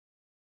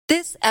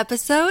This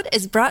episode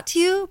is brought to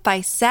you by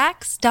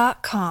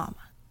Sax.com.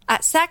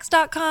 At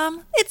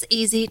Sax.com, it's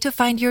easy to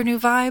find your new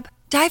vibe.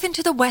 Dive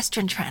into the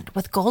Western trend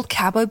with gold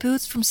cowboy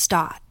boots from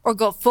Stott, or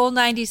go full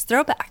 90s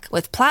throwback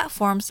with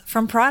platforms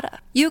from Prada.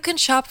 You can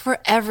shop for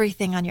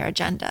everything on your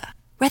agenda,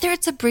 whether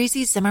it's a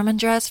breezy Zimmermann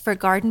dress for a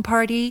garden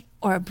party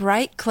or a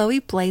bright Chloe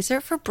blazer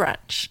for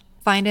brunch.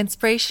 Find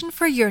inspiration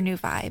for your new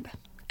vibe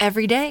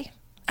every day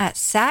at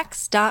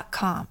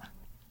Sax.com.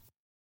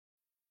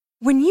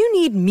 When you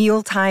need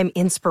mealtime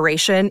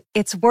inspiration,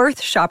 it's worth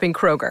shopping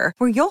Kroger,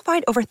 where you'll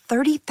find over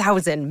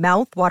 30,000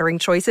 mouth-watering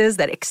choices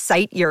that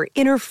excite your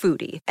inner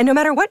foodie. And no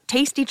matter what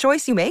tasty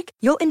choice you make,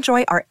 you'll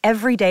enjoy our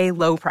everyday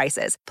low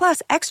prices,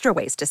 plus extra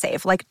ways to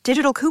save, like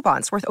digital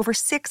coupons worth over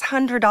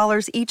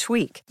 $600 each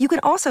week. You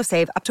can also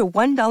save up to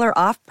 $1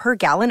 off per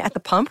gallon at the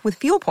pump with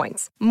fuel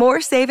points.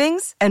 More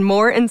savings and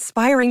more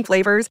inspiring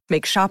flavors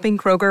make shopping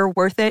Kroger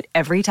worth it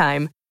every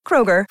time.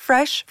 Kroger,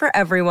 fresh for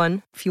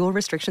everyone. Fuel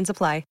restrictions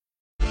apply.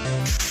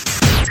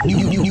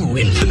 New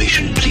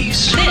information,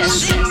 please.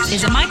 This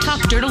is a My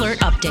Talk Dirt Alert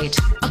update.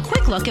 A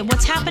quick look at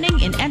what's happening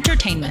in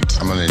entertainment.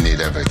 I'm gonna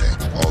need everything,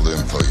 all the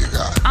info you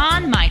got.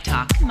 On My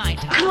Talk. My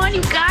Talk. Come on,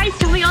 you guys,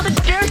 tell me all the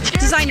dirt.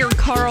 Designer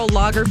Karl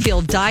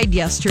Lagerfeld died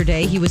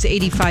yesterday. He was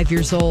 85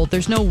 years old.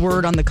 There's no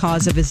word on the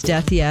cause of his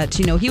death yet.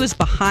 You know, he was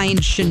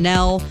behind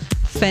Chanel,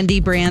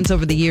 Fendi brands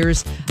over the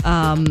years.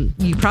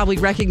 You probably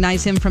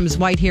recognize him from his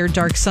white hair,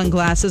 dark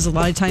sunglasses. A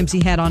lot of times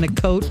he had on a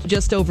coat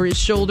just over his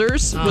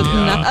shoulders with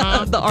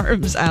the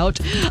arms out.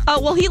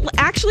 Well, he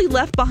actually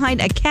left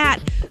behind a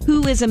cat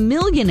who is a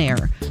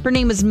millionaire. Her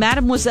name is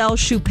Mademoiselle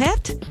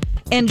Choupette,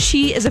 and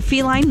she is a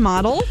feline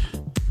model.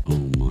 Oh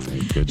my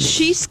goodness.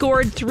 She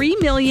scored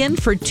 $3 million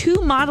for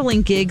 2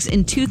 modeling gigs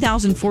in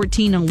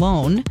 2014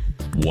 alone.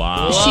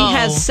 Wow. She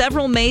has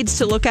several maids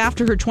to look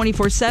after her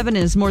 24/7 and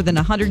has more than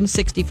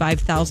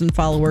 165,000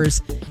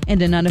 followers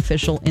and an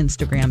unofficial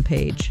Instagram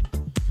page.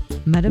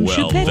 Madame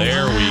Choupette.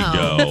 There we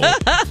go.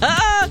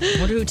 I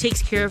wonder who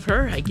takes care of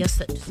her. I guess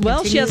that.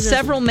 Well, she has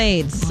several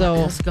maids,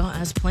 so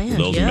as planned.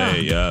 Those may,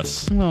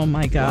 yes. Oh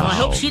my gosh. Well, I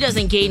hope she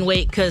doesn't gain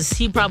weight because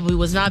he probably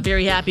was not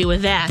very happy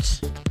with that.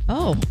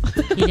 Oh,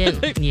 he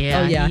didn't.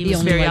 Yeah. Oh yeah. He was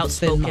only very likes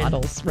thin outspoken.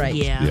 models, right?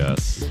 Yeah.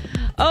 Yes.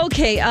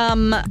 Okay,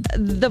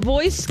 the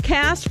voice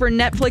cast for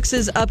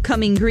Netflix's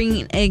upcoming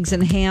Green Eggs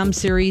and Ham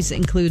series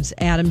includes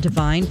Adam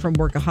Devine from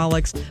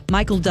Workaholics,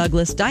 Michael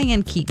Douglas,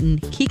 Diane Keaton,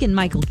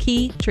 Keegan-Michael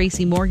Key,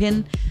 Tracy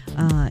Morgan,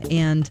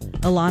 and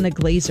Alana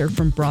Glazer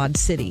from Broad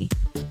City.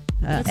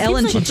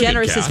 Ellen like-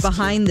 DeGeneres is cast.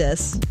 behind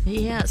this.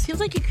 Yeah. It seems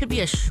like it could be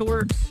a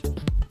short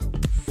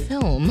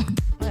film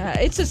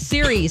It's a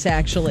series,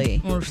 actually.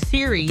 or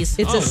series.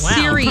 It's a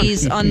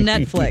series on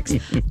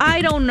Netflix.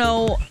 I don't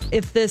know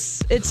if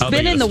it's How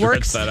been they in the gonna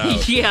works. stretch that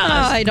out? Yeah.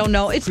 I don't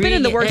know. It's been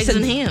in the Green works Eggs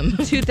and since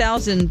Ham.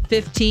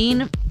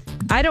 2015.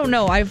 I don't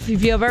know. If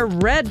you've ever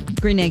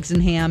read Green Eggs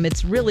and Ham,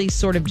 it's really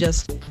sort of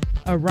just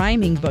a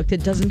rhyming book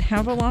that doesn't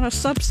have a lot of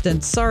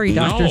substance. Sorry,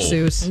 Dr. No.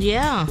 Seuss.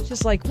 Yeah.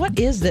 Just like, what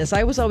is this?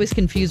 I was always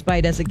confused by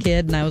it as a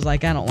kid, and I was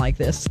like, I don't like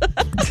this.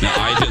 No,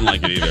 I didn't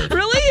like it either.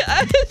 Really?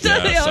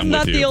 Yes, I'm I'm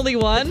not with the you. only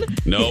one.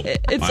 Nope.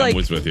 It's I like,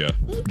 was with you.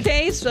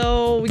 okay,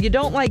 so you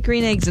don't like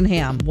Green Eggs and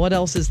Ham. What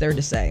else is there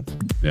to say?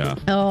 Yeah.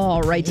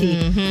 All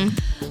righty.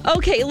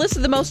 Okay, a list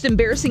of the most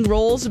embarrassing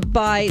roles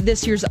by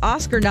this year's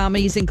Oscar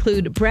nominees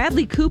include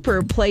Bradley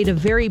Cooper played a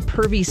very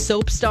pervy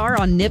soap star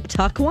on Nip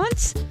Tuck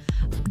once.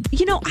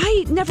 You know,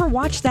 I never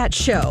watched that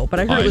show, but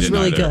I heard I it was didn't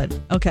really either.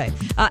 good. Okay.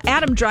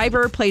 Adam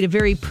Driver played a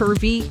very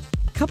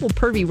couple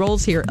pervy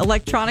roles here.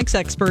 Electronics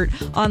expert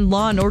on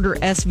Law and Order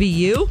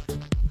SVU.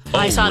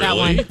 I saw that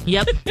really? one.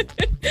 Yep.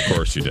 Of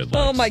course you did.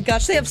 Oh Lex. my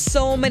gosh, they have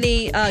so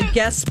many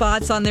guest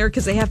spots on there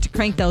because they have to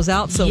crank those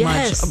out so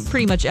Yes. much.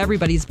 Pretty much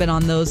everybody's been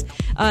on those.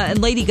 And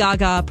Lady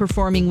Gaga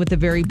performing with the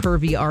very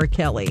pervy R.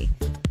 Kelly.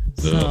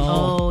 So,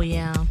 Oh,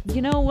 yeah.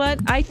 you know what?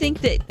 I think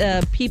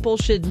that people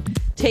should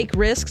take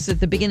risks at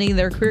the beginning of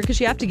their career because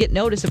you have to get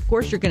noticed. Of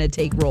course, you're going to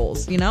take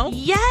roles, you know?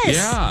 Yes.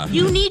 Yeah.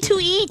 You need to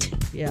eat.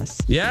 Yes.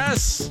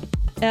 Yes.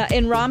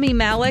 And Rami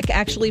Malek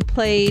actually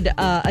played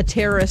a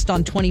terrorist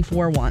on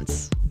 24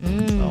 once.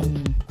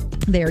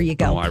 There you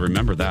go. Oh, I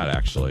remember that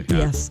actually. Yeah.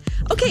 Yes.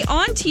 Okay,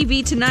 on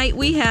TV tonight,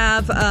 we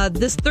have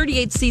this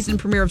 38th season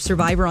premiere of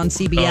Survivor on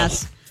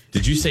CBS. Oh,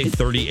 did you say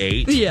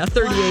 38? Yeah,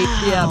 38.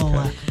 Yeah.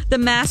 Okay. The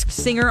Masked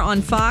Singer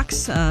on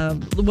Fox.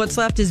 What's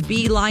left is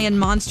Bee, Lion,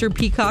 Monster,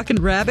 Peacock, and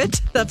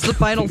Rabbit. That's the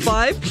final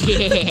 5.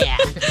 Yeah.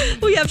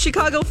 We have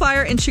Chicago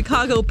Fire and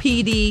Chicago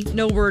PD.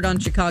 No word on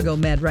Chicago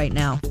Med right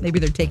now. Maybe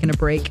they're taking a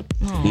break.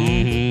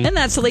 Mm-hmm. And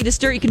that's the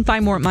latest dirt. You can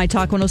find more at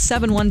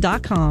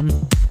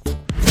mytalk1071.com.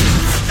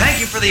 Thank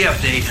you for the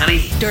update,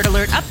 honey. Dirt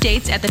Alert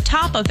updates at the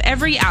top of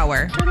every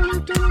hour.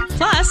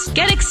 Plus,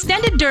 get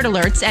extended Dirt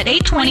Alerts at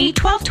 8:20,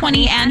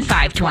 12:20, and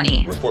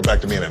 5:20. Report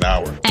back to me in an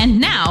hour. And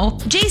now,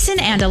 Jason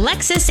and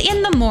Alexis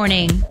in the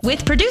morning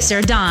with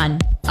producer Don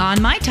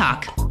on My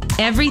Talk.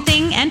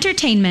 Everything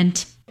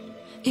Entertainment.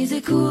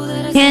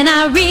 Can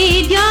I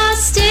read your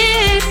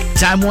stick?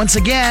 Time once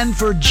again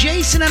for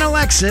Jason and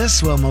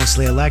Alexis, well,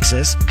 mostly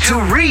Alexis, to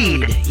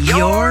read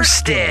your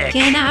stick.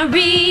 Can I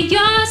read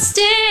your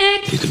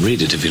stick? You can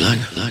read it if you like.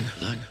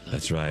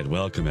 That's right.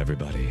 Welcome,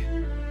 everybody.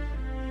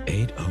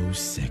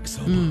 8:06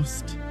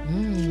 almost.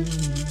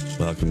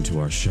 Welcome to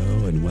our show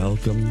and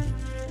welcome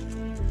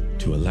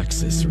to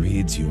Alexis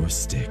Reads Your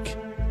Stick.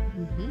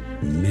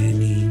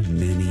 Many,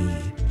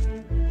 many,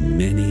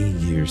 many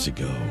years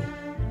ago,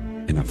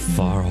 in a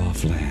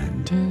far-off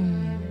land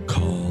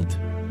called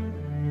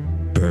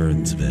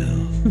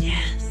Burnsville.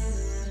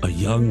 Yes. A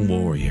young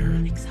warrior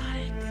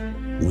Exotic.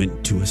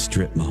 went to a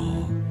strip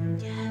mall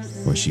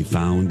where she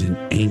found an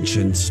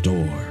ancient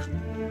store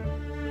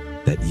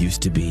that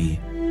used to be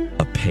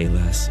a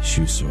Payless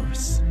shoe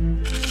source.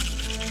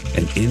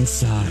 And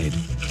inside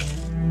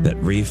that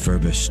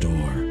refurbished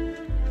store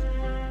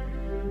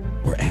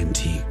were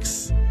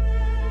antiques.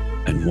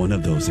 And one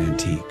of those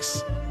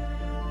antiques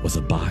was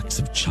a box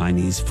of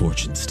Chinese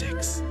fortune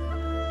sticks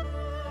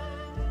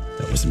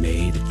that was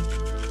made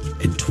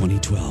in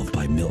 2012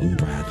 by Milton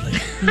Bradley.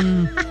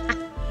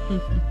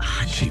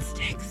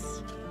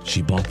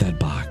 She bought that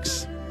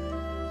box,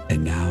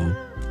 and now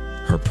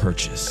her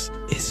purchase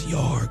is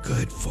your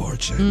good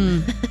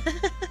fortune.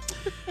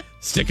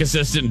 Stick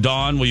assistant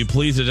Dawn, will you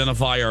please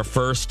identify our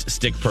first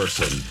stick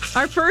person?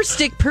 Our first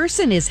stick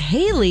person is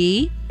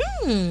Haley.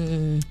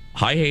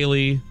 Hi,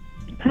 Haley.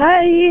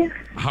 Hi.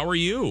 How are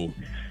you?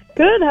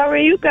 Good. How are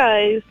you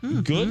guys?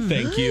 Good,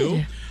 thank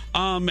you.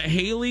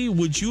 Haley,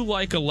 would you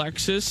like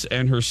Alexis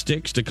and her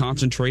sticks to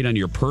concentrate on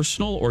your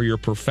personal or your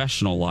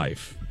professional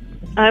life?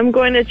 I'm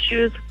going to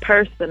choose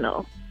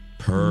personal.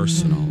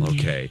 Personal,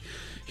 okay.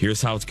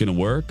 Here's how it's going to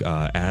work.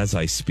 As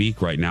I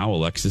speak right now,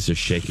 Alexis is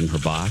shaking her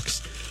box.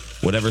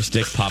 Whatever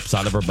stick pops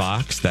out of her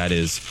box, that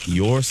is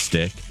your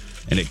stick,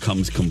 and it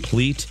comes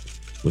complete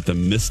with a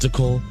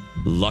mystical,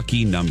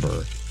 lucky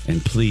number.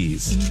 And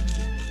please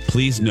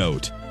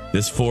note,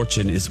 this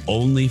fortune is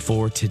only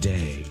for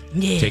today.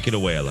 Yes. Take it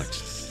away,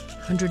 Alexis.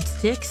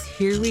 106.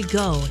 Here we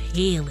go,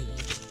 Haley.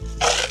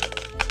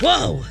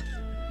 Whoa!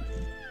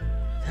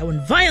 That one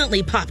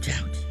violently popped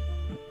out.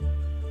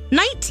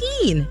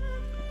 19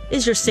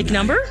 is your stick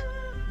number.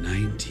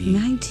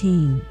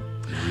 19.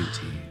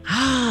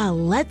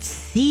 Let's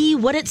see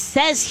what it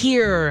says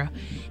here.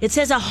 It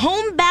says a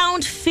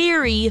homebound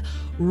ferry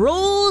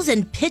rolls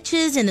and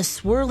pitches in the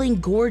swirling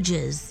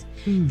gorges.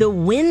 The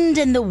wind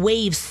and the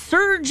waves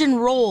surge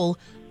and roll,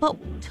 but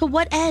to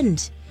what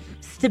end?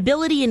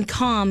 Stability and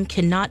calm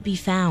cannot be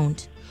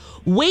found.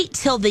 Wait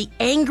till the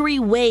angry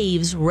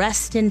waves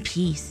rest in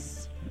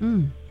peace.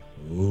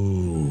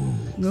 Ooh.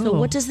 So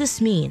what does this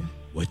mean?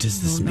 What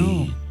does this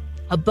mean?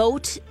 A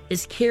boat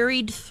is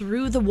carried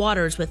through the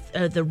waters with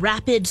the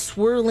rapid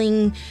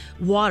swirling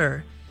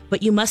water,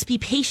 but you must be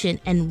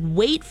patient and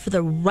wait for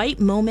the right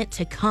moment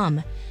to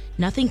come.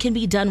 Nothing can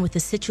be done with the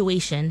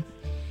situation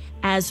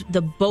as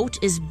the boat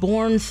is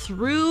borne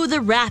through the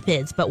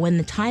rapids, but when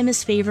the time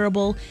is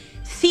favorable,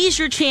 seize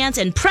your chance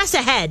and press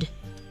ahead.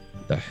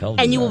 The hell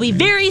and you will be mean?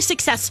 very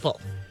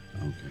successful.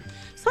 Okay.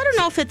 So I don't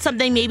know if it's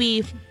something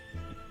maybe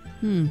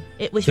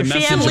with The your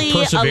message of family, a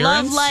love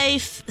perseverance?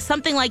 life,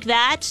 something like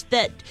that,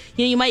 that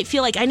you might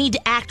feel like I need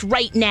to act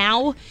right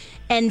now.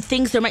 And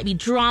there might be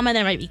drama,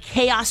 there might be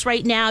chaos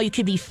right now. You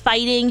could be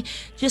fighting.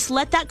 Just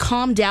let that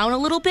calm down a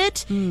little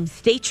bit.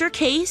 State your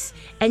case,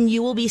 and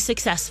you will be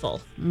successful.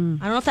 I don't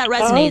know if that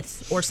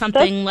resonates or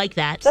something like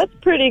that. That's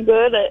pretty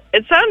good.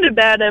 It sounded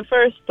bad at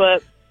first,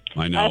 but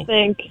I know. I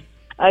think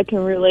I can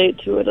relate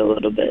to it a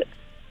little bit.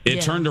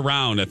 It turned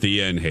around at the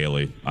end,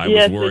 Haley. I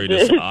Yes, was worried.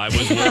 it did.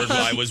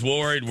 I was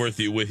worried with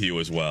you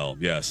as well.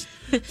 Yes.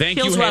 Thank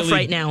Feels you, rough Haley.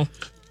 right now.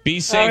 Be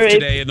safe All right.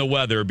 today in the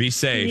weather. Be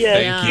safe. Yeah,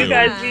 Thank you. you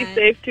guys be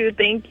safe too.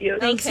 Thank you.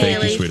 Thanks, Thank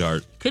Haley. you,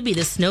 sweetheart. Could be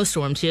this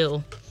snowstorm,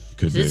 too.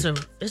 Could be.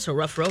 It's a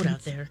rough road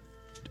out there.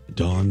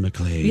 Dawn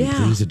McClain, Yeah.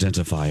 please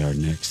identify our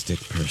next stick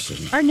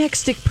person. Our next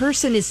stick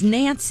person is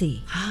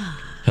Nancy.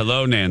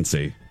 Hello,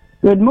 Nancy.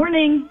 Good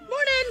morning.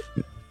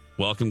 Morning.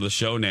 Welcome to the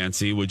show,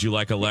 Nancy. Would you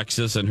like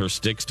Alexis and her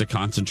sticks to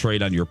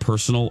concentrate on your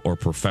personal or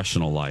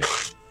professional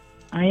life?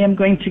 I am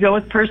going to go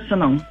with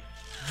personal.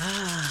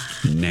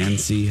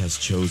 Nancy has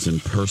chosen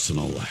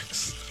personal,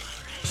 Lex.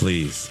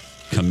 Please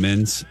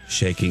commence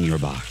shaking your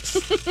box.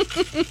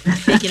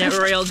 Making it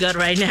real good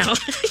right now.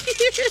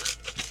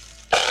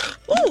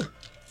 Ooh.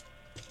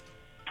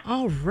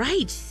 All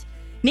right.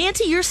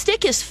 Nancy, your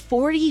stick is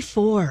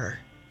 44.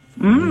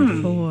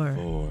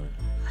 44.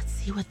 Let's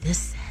see what this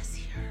says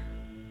here.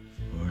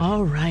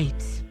 All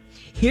right.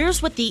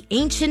 Here's what the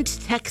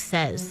ancient text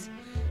says.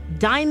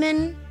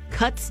 Diamond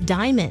cuts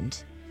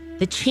diamond.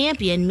 The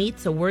champion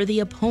meets a worthy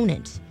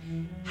opponent.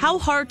 How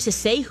hard to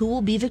say who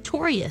will be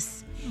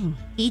victorious.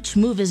 Each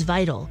move is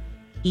vital.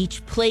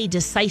 Each play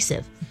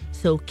decisive.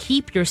 So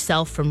keep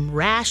yourself from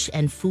rash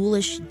and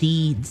foolish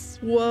deeds.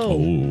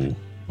 Whoa.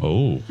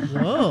 Oh.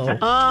 Whoa.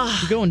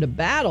 You're going to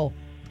battle.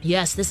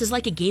 Yes, this is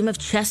like a game of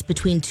chess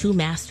between two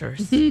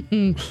masters.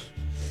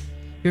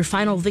 Your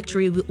final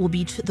victory will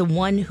be to the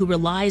one who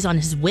relies on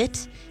his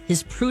wit,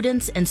 his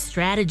prudence, and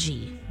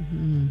strategy.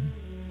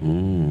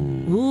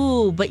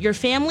 Ooh, but your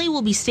family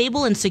will be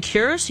stable and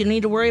secure, so you don't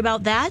need to worry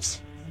about that.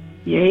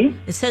 Yay.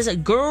 It says a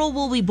girl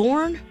will be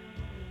born.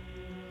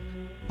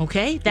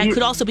 Okay, that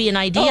could also be an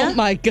idea. Oh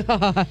my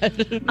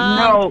God.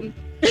 No,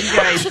 you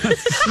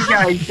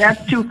guys,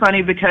 that's too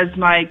funny because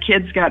my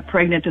kids got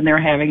pregnant and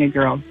they're having a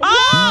girl.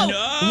 Oh!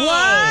 No!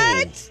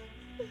 What?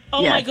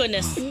 Oh Yes. my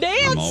goodness.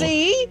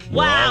 Nancy.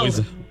 Wow.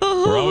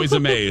 We're always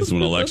amazed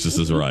when Alexis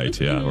is right.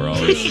 Yeah, we're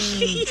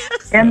always.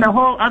 And the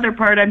whole other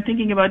part, I'm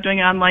thinking about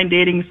doing online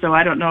dating, so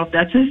I don't know if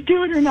that's his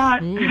doing or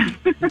not.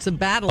 It's a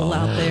battle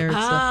out there.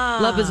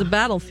 Love is a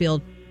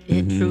battlefield.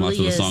 It truly That's what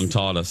the is. song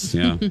taught us.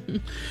 Yeah.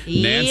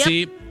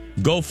 Nancy,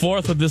 go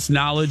forth with this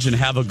knowledge and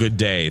have a good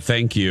day.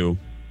 Thank you.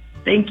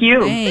 Thank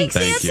you. Thanks.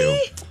 Thank you.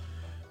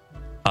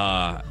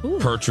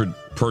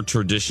 Per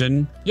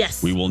tradition,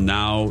 Yes. we will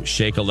now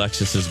shake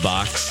Alexis's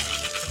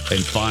box and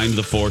find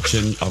the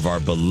fortune of our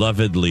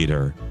beloved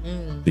leader,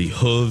 the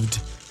hooved,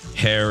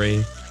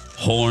 hairy,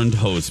 horned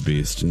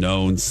hosebeast,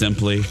 known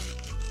simply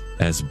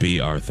as B.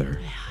 Arthur.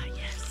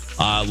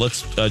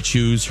 Let's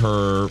choose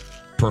her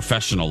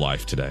professional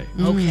life today.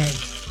 Okay.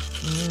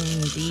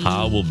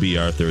 How will B.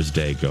 Arthur's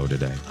day go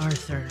today?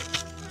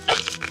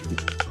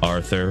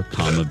 Arthur,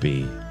 comma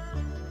B.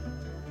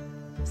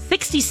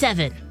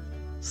 67.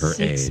 Her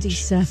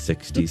 67. age,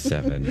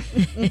 67.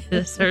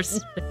 That's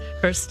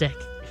her stick.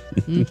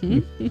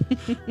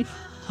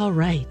 All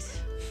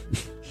right.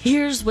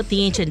 Here's what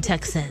the ancient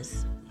text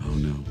says. Oh,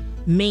 no.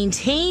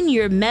 Maintain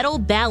your metal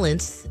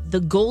balance, the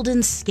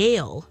golden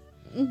scale.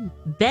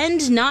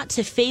 Bend not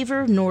to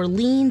favor nor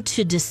lean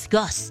to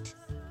disgust.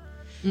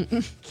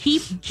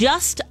 Keep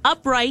just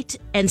upright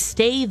and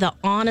stay the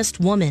honest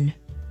woman.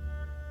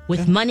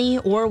 With money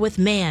or with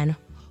man,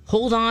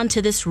 hold on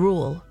to this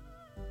rule.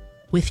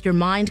 With your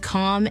mind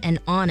calm and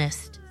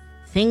honest,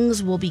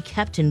 things will be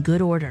kept in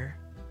good order.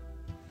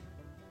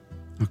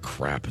 Oh,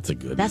 crap. It's a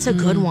good That's one. a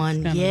good one.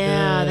 kinda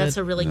Yeah, good. that's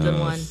a really good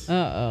one.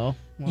 Uh-oh.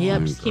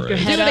 Yep, just keep your great.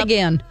 head Do it up.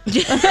 again.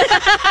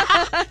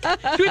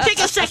 Should we take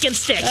a second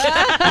stick?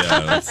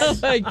 Yeah, Oh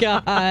my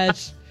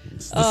gosh.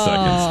 it's the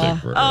second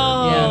stick for her.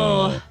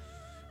 Oh.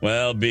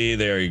 Well, B,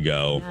 there you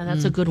go. Yeah,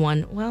 that's a good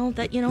one. Well,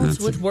 that it's That's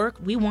with work.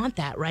 We want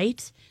that, right?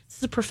 This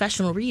is a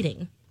professional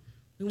reading.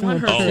 We want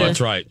her Oh, to, that's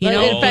right. you But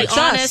know, it be affects us.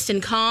 honest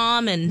and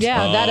calm and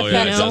Yeah, that Oh,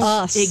 affects yeah, it does.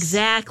 us.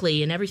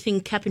 exactly, and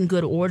everything kept in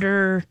good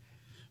order.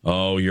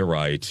 Oh, you're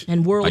right.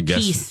 And I world guess-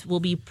 peace will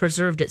be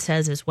preserved. It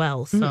says as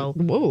well. So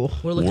Whoa.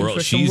 we're looking for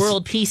some she's-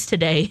 world peace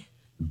today.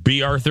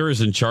 B. Arthur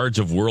is in charge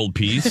of world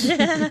peace.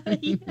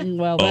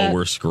 Well, Oh,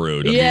 we're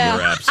screwed. I Yeah. mean,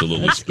 we're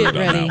absolutely Let's screwed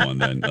get on ready. that one.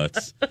 Then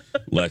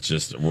let's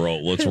just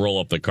roll. Let's roll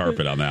up the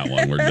carpet on that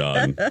one. We're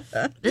done.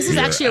 This is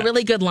We're actually a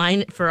really good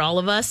line for all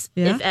of us.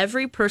 Yeah? If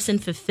every person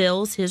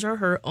fulfills his or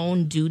her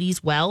own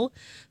duties well,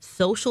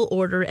 social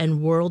order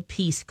and world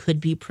peace could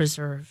be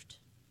preserved.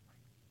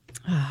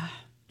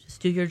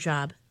 Just do your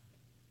job.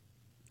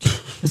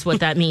 That's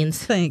what that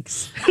means.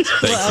 Thanks.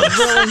 Well,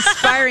 real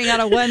inspiring on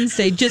a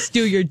Wednesday. Just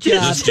do your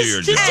job. Just do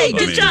your job. Hey, I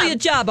just mean, do your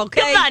job,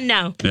 okay? Come on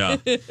now. Yeah,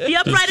 Be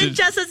upright and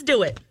just let's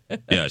do it.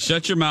 yeah.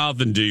 Shut your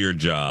mouth and do your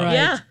job. Right.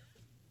 Yeah.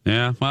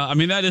 Yeah. Well, I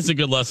mean, that is a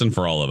good lesson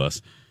for all of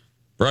us.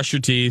 Brush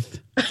your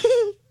teeth.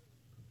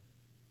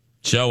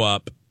 Show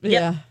up.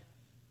 Yeah.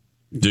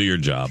 Do your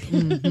job.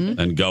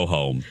 And go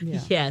home.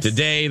 Yes.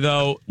 Today,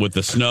 though, with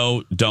the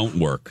snow, don't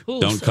work. Ooh,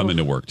 Don't come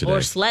into work today.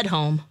 Or sled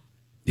home.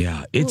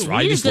 Yeah, it's. Ooh, I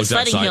we need just a good looked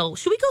sledding outside. hill.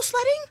 Should we go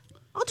sledding?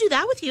 I'll do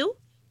that with you.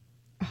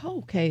 Oh,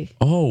 okay.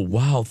 Oh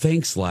wow!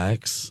 Thanks,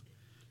 Lex.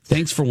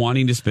 Thanks for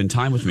wanting to spend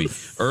time with me.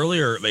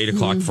 Earlier at 8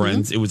 o'clock,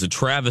 friends, it was a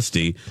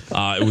travesty.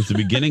 It was the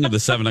beginning of the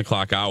 7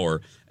 o'clock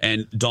hour,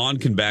 and Dawn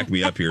can back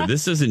me up here.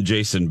 This isn't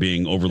Jason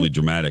being overly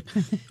dramatic.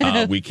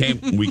 We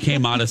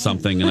came out of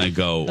something, and I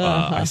go.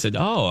 I said,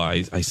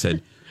 I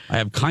said, I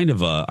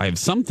have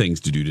some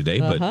things to do today,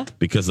 but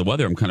because of the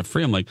weather, I'm kind of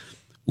free. I'm like.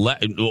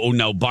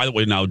 No, by the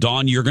way, now,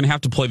 Dawn, you're going to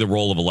have to play the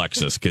role of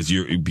Alexis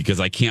because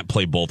I can't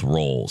play both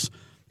roles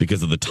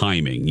because of the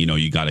timing. You know,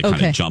 you got to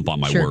kind of jump on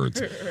my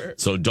words.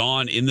 So,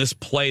 Dawn, in this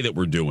play that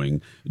we're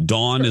doing,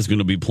 Dawn is going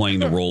to be playing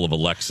the role of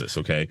Alexis,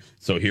 okay?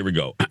 So, here we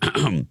go.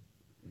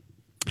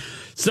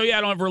 So, yeah,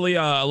 I don't have really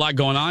a lot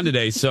going on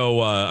today,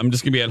 so I'm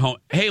just going to be at home.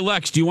 Hey,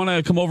 Lex, do you want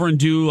to come over and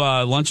do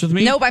lunch with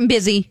me? Nope, I'm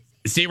busy.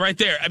 See, right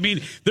there. I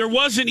mean, there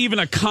wasn't even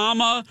a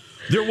comma.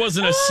 There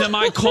wasn't a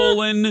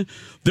semicolon.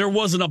 There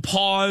wasn't a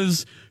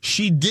pause.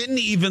 She didn't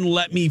even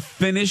let me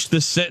finish the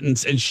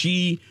sentence. And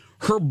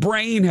her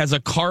brain has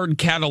a card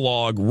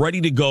catalog ready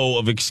to go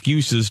of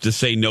excuses to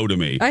say no to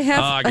me. I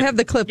have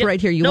the clip right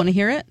here. You want to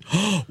hear it?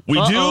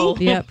 We do?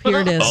 Yep,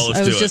 here it is. Oh, let's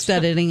I was do just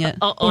editing it.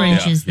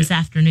 Oranges this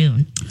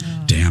afternoon.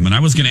 Damn, and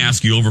I was going to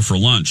ask you over for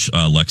lunch,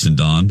 Lex and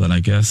Dawn, but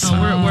I guess...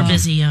 We're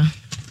busy. I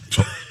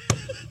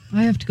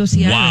have to go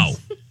see Wow.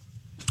 Iris.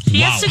 She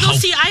has to go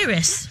see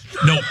Iris.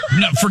 No,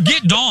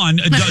 forget Dawn.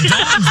 Dawn's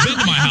been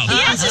to my house. He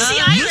has to see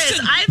Iris.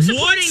 Listen, I'm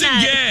supporting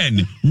that.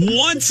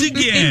 Once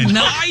again,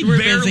 No, I we're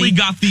barely busy.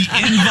 got the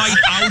invite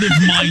out of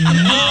my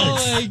mouth.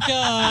 Oh my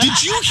God.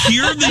 Did you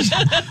hear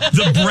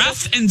the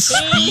breath and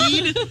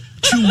speed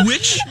to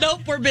which?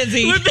 Nope, we're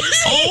busy.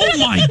 Oh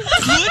my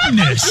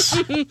goodness.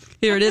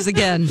 Here it is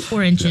again.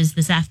 4 inches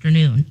this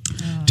afternoon.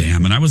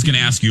 Damn, and I was going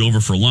to ask you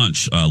over for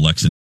lunch,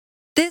 Lex.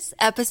 This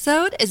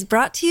episode is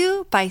brought to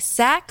you by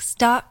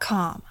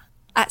Sax.com.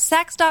 At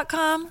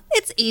Sax.com,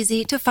 it's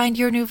easy to find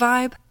your new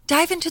vibe.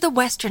 Dive into the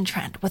Western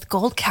trend with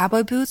gold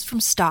cowboy boots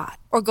from Stott,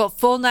 or go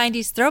full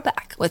 90s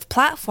throwback with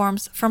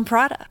platforms from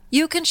Prada.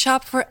 You can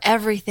shop for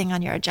everything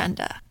on your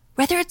agenda,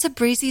 whether it's a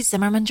breezy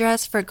Zimmermann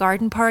dress for a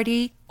garden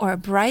party or a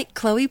bright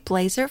Chloe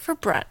blazer for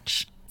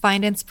brunch.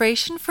 Find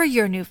inspiration for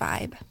your new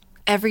vibe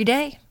every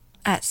day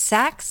at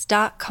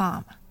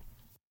Sax.com.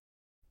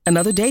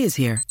 Another day is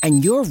here,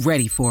 and you're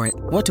ready for it.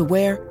 What to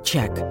wear?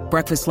 Check.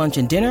 Breakfast, lunch,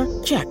 and dinner?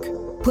 Check.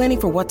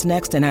 Planning for what's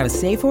next and how to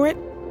save for it?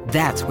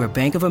 That's where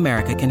Bank of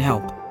America can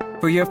help.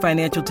 For your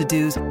financial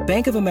to-dos,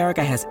 Bank of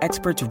America has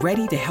experts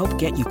ready to help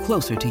get you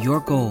closer to your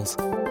goals.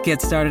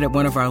 Get started at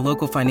one of our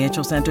local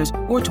financial centers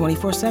or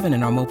 24/7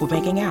 in our mobile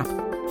banking app.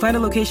 Find a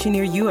location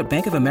near you at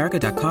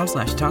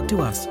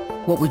bankofamerica.com/talktous.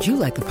 What would you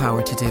like the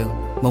power to do?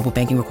 Mobile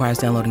banking requires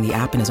downloading the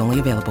app and is only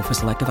available for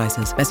select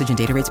devices. Message and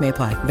data rates may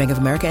apply. Bank of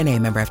America N.A.,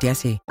 member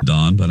FDIC.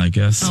 Dawn, but I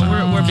guess...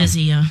 We're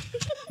busy, yeah.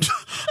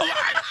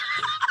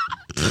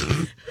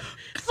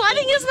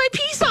 Flooding is my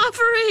peace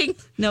offering.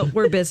 No,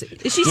 we're busy.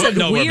 She said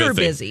we're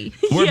busy.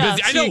 We're Yeah,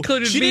 busy. I she know.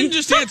 included She me. didn't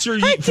just answer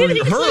I for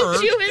didn't her.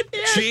 include you in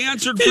there. She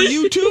answered for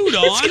you too,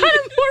 Dawn. It's kind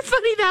of more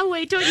funny that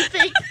way, don't you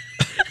think?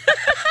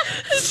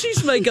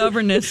 She's my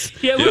governess.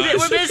 Yeah,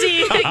 we're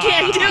busy. I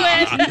can't do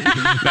it.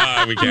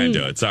 No, we can't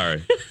do it.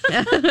 Sorry.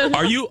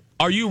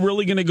 Are you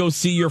really going to go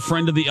see your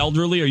friend of the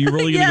elderly? Are you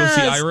really going to go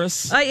see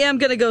Iris? I am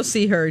going to go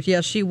see her.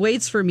 Yeah, she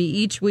waits for me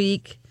each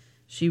week.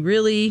 She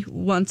really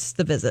wants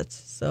the visit.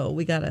 So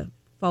we got to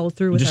follow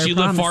through with Does our she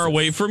live promises. far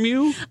away from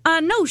you?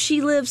 No,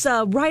 she lives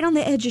right on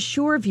the edge of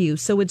Shoreview.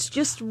 So it's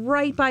just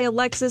right by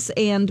Alexis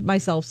and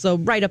myself. So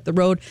right up the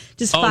road,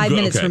 just 5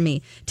 minutes from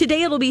me.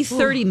 Today it'll be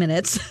 30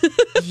 minutes.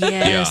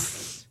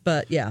 Yes.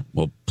 But yeah.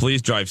 Well,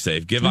 please drive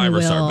safe. Give I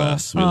Iris our will.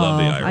 best. We love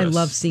the Iris. I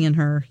love seeing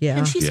her. Yeah.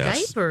 Can she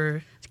Yes. Skype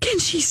or? Can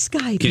she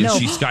Skype? Can no.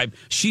 she Skype?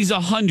 She's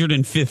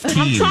 115.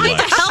 I'm trying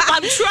to help.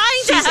 I'm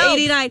trying to She's help.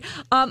 89.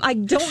 I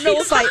don't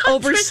know if I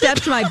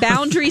overstepped my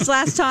boundaries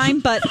last time,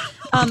 but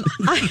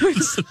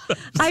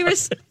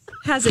Iris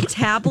has a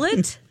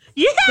tablet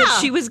that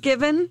she was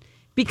given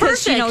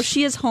because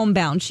she is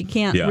homebound. She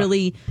can't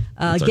really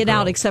get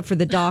out except for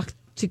to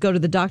go to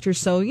the doctor.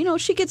 So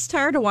she gets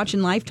tired of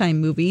watching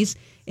Lifetime movies,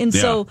 and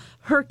so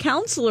her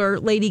counselor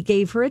lady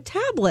gave her a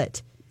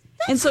tablet,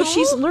 and so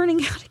she's learning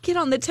how to get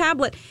on the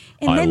tablet.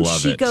 And then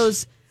she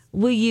goes,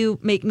 "Will you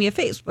make me a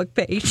Facebook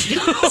page?"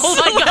 Oh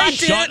my God!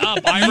 Shut up!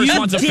 Iris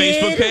wants a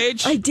Facebook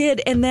page. I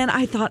did, and then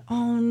I thought,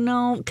 oh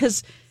no,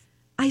 because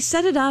I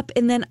set it up,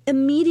 and then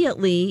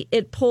immediately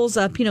it pulls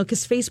up,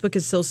 because Facebook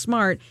is so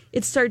smart.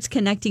 It starts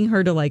connecting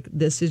her to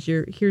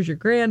here's your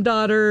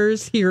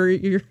granddaughters,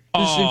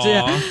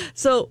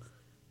 So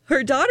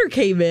her daughter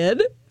came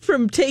in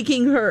from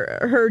taking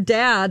her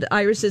dad,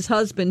 Iris's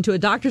husband, to a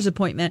doctor's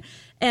appointment,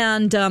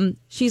 and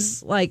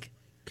she's like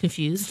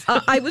confused.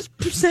 I was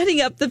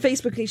setting up the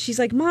Facebook page. She's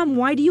like, "Mom,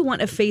 why do you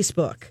want a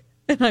Facebook?"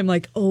 And I'm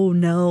like, "Oh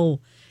no,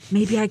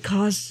 maybe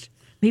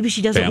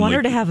she doesn't want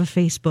her to have a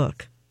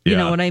Facebook." You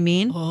know what I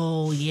mean?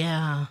 Oh,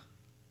 yeah.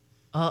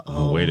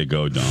 Oh, way to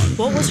go, Dawn.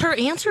 What was her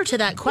answer to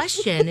that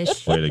question?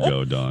 Way to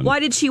go, Dawn. Why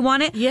did she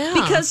want it? Yeah.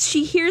 Because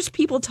she hears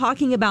people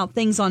talking about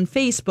things on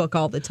Facebook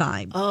all the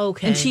time.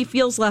 Okay. And she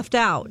feels left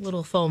out.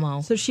 Little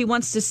FOMO. So she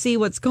wants to see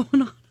what's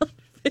going on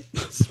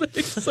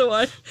Facebook. So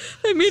I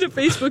made a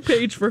Facebook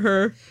page for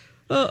her.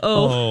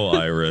 Oh,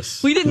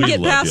 Iris. We didn't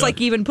get past ya.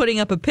 even putting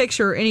up a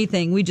picture or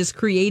anything. We just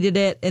created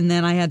it, and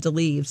then I had to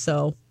leave.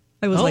 So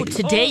I was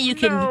today you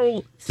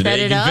can set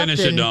it up. Finish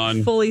it,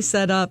 Dawn. Fully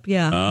set up,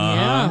 yeah.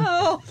 Yeah.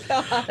 Oh,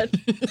 God.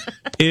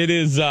 It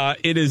is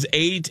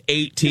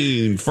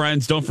 8:18.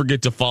 Friends, don't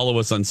forget to follow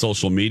us on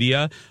social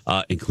media,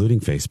 including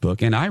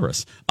Facebook and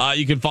Iris.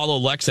 You can follow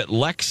Lex at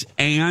Lex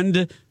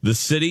and the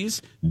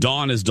Cities.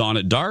 Dawn is Dawn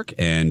at Dark,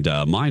 and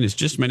mine is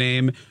just my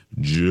name,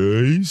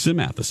 Jason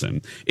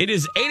Matheson. It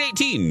is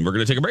 8:18. We're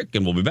going to take a break,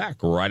 and we'll be back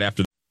right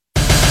after.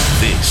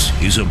 This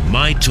is a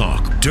My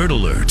Talk Dirt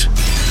Alert.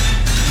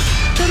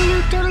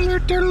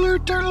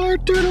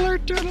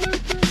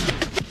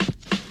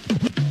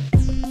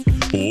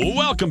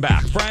 Welcome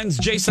back, friends.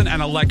 Jason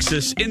and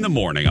Alexis in the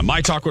morning on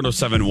My Talk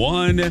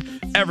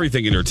 107.1.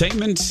 Everything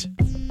entertainment,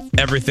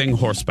 everything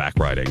horseback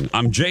riding.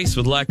 I'm Jace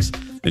with Lex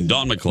and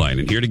Dawn McClain,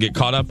 and here to get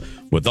caught up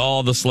with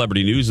all the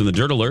celebrity news and the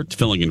Dirt Alert,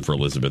 filling in for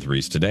Elizabeth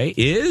Reese today,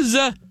 is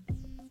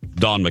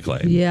Dawn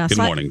McClain. Yes. Good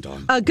morning,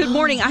 Dawn. Good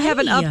morning. I have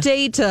an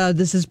update.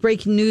 This is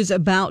breaking news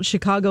about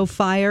Chicago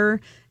Fire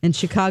and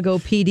Chicago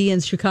PD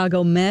and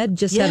Chicago Med.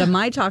 Just had a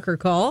My Talker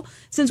call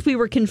since we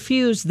were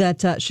confused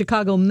that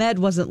Chicago Med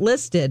wasn't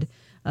listed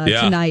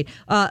tonight.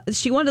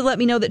 She wanted to let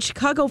me know that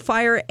Chicago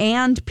Fire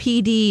and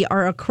PD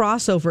are a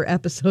crossover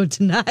episode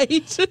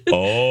tonight.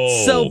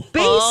 Oh. So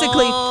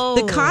basically,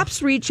 the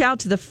cops reach out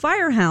to the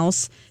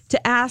firehouse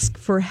to ask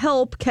for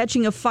help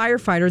catching a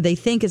firefighter they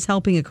think is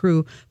helping a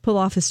crew pull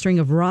off a string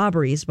of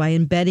robberies by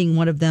embedding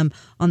one of them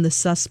on the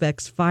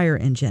suspect's fire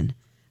engine.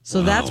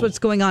 So that's what's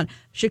going on.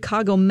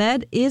 Chicago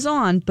Med is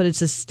on, but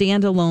it's a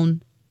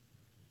standalone.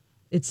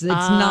 It's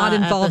not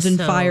involved in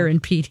fire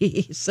and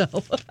PD. So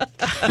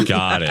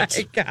got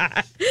it.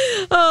 God.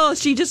 Oh,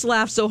 she just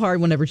laughed so hard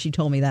whenever she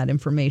told me that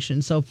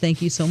information. So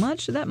thank you so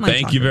much.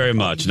 Thank you very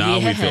much. Now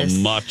we feel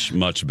much,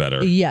 much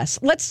better. Yes.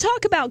 Let's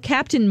talk about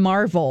Captain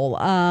Marvel.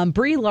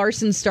 Brie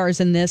Larson stars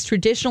in this.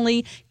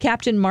 Traditionally,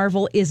 Captain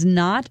Marvel is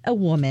not a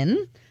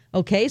woman.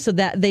 Okay, so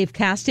that they've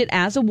cast it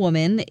as a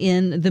woman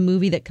in the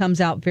movie that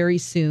comes out very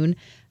soon.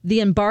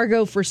 The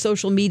embargo for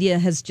social media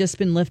has just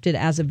been lifted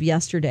as of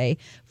yesterday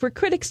for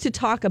critics to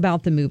talk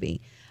about the movie.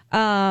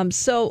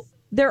 So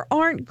there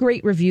aren't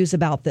great reviews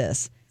about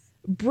this.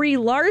 Brie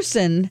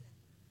Larson,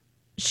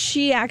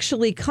 she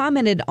actually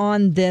commented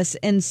on this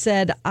and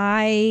said,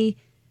 I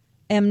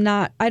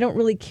don't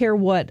really care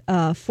what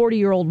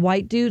 40-year-old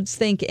white dudes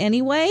think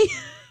anyway,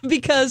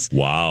 because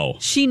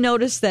she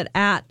noticed that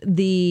at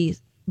the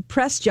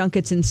press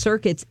junkets and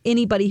circuits,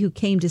 anybody who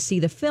came to see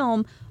the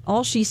film,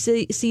 all she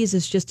sees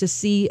is just a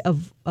sea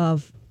of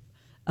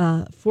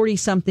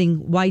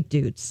 40-something white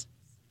dudes.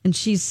 And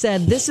she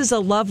said, this is a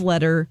love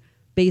letter,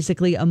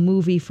 basically a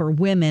movie for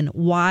women.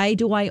 Why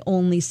do I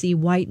only see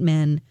white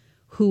men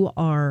who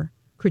are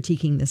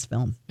critiquing this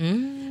film?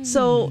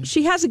 So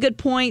she has a good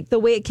point. The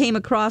way it came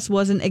across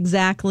wasn't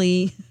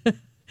exactly...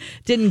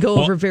 didn't go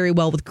over very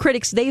well with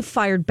critics. They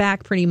fired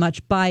back pretty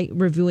much by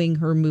reviewing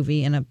her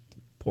movie in a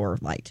poor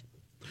light.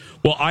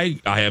 Well, I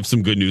have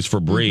some good news for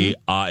Brie.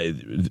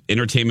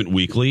 Entertainment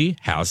Weekly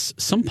has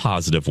some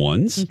positive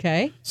ones.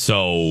 Okay.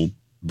 So,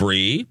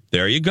 Brie,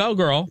 there you go,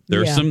 girl.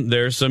 There's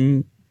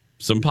some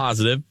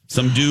positive.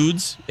 Some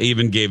dudes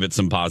even gave it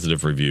some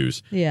positive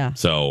reviews. Yeah.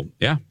 So,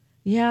 yeah.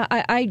 Yeah,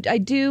 I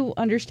do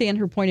understand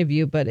her point of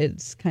view, but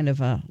it's kind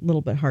of a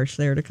little bit harsh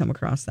there to come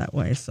across that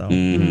way. So,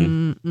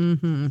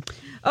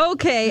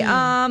 Okay,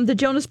 the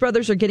Jonas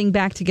Brothers are getting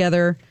back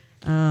together.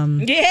 Our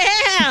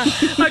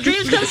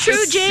dreams come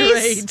true,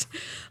 Jace.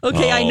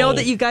 Okay, I know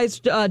that you guys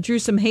drew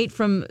some hate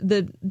from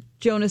the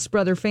Jonas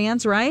Brother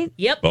fans, right?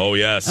 Yep. Oh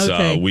yes,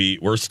 okay.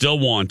 We're still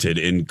wanted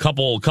in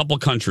couple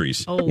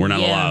countries. We're not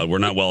allowed. We're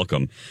not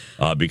welcome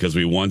because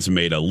we once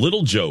made a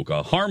little joke,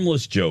 a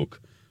harmless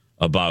joke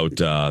about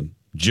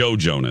Joe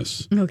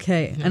Jonas.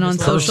 Okay, and on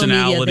social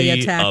media they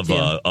attacked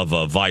him. of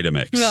a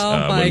Vitamix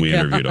when we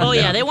interviewed him. Oh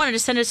yeah, they wanted to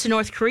send us to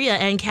North Korea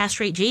and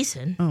castrate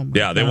Jason. Oh my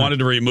God. They wanted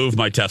to remove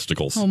my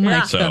testicles. Oh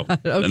my God.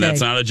 Okay. And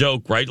that's not a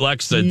joke, right,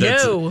 Lex?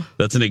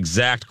 That's an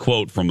exact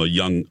quote from a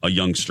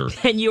youngster.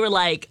 And you were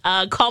like,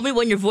 "Call me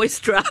when your voice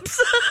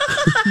drops."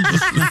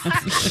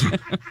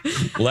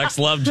 Lex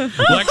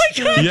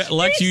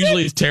Lex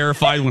usually is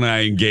terrified when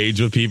I engage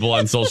with people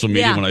on social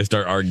media when I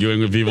start arguing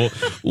with people.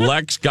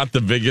 Lex got the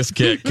biggest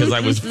kick because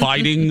I was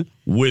fighting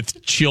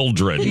with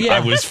children. Yeah.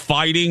 I was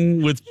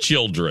fighting with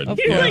children.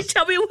 You're like,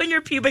 tell me when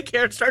your pubic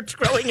hair starts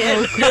growing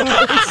in.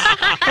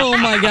 Oh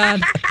my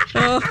God.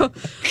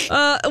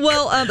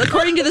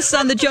 According to The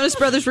Sun, the Jonas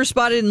Brothers were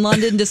spotted in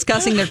London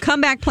discussing their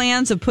comeback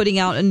plans of putting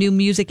out a new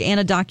music and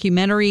a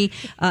documentary.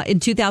 In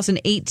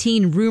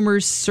 2018,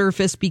 rumors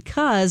surfaced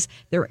because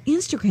their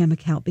Instagram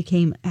account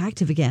became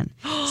active again.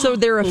 So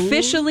they're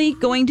officially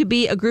going to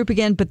be a group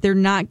again, but they're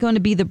not going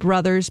to be the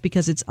brothers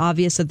because it's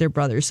obvious that they're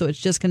brothers. So it's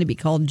just going to be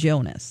called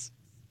Jonas.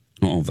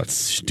 Oh, that's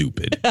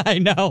stupid. I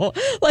know.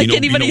 Like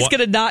anybody's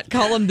going to not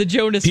call them the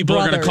Jonas People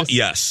Brothers. are going to call,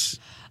 yes.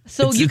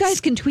 So you guys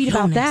can tweet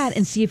about that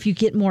and see if you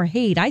get more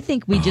hate. I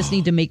think we just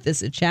need to make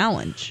this a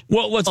challenge.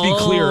 Well, let's be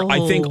clear. I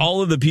think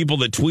all of the people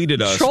that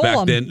tweeted us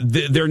back then,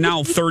 they're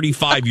now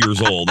 35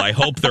 years old. I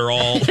hope they're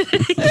all.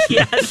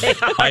 Yeah, they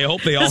are. I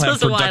hope they all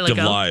have productive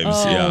lives.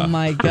 Oh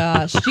my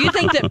gosh! Do you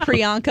think that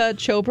Priyanka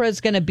Chopra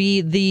is going to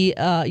be the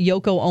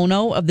Yoko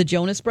Ono of the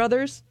Jonas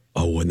Brothers?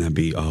 Oh, wouldn't that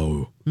be?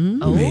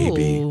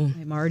 Maybe.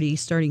 I'm already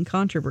starting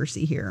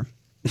controversy here.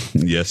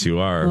 Yes, you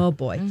are. Oh,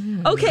 boy.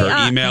 Okay.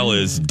 Her email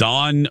is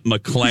Dawn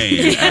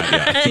McClain.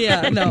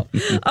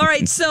 All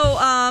right. So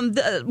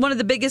one of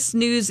the biggest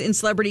news in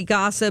celebrity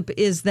gossip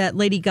is that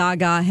Lady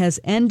Gaga has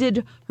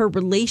ended her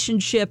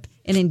relationship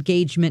and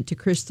engagement to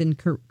Christian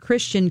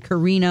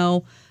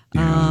Carino.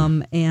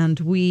 And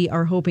we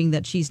are hoping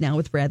that she's now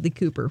with Bradley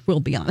Cooper.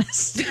 We'll be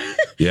honest.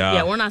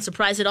 Yeah, we're not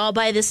surprised at all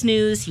by this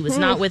news. He was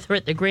not with her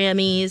at the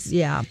Grammys.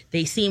 Yeah.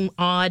 They seem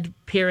odd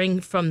pairing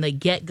from the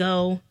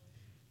get-go.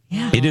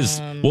 Yeah. It is.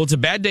 Well, it's a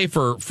bad day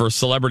for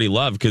celebrity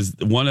love because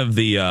one of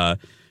the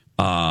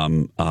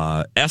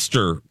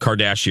Esther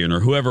Kardashian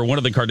or whoever, one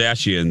of the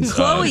Kardashians.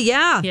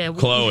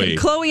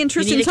 Chloe and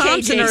Tristan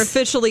Thompson are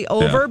officially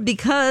over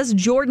because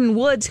Jordan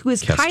Woods, who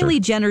is Kylie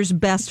Jenner's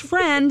best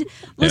friend,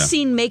 was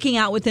seen making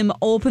out with him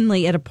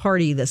openly at a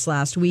party this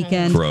last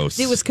weekend. Gross.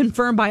 It was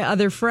confirmed by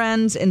other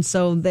friends, and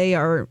so they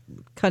are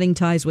cutting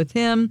ties with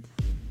him.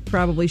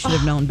 probably should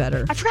have known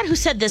better. I forgot who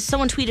said this.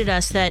 Someone tweeted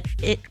us that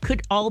it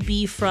could all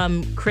be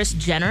from Kris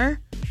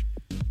Jenner.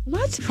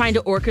 What? Trying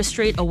to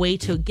orchestrate a way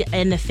to get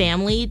in the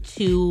family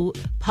to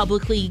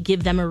publicly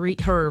give them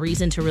her a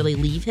reason to really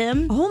leave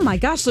him. Oh my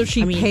gosh! So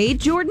she paid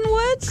Jordan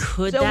Woods?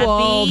 Could that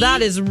be?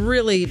 That is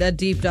really a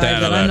deep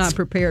dive that I'm not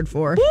prepared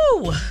for.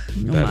 Woo!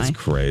 That is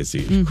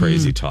crazy.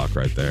 Crazy talk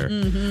right there.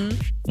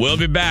 We'll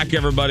be back,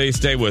 everybody.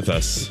 Stay with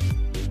us.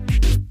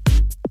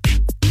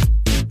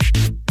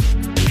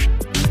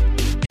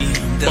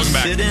 Welcome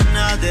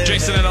back.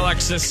 Jason and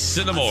Alexis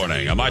in the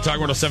morning. On My Talk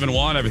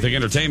 107.1, Everything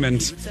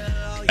Entertainment,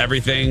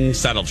 Everything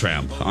Saddle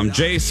Tramp. I'm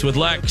Jace with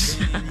Lex.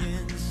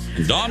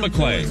 Don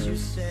McClain.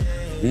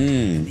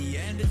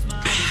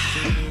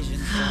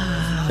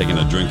 Taking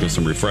a drink of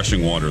some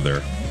refreshing water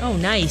there. Oh,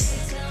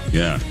 nice.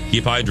 Yeah.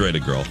 Keep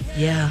hydrated, girl.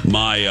 Yeah.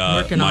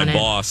 My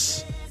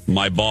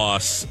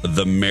boss,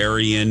 the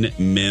Marion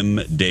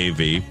Mim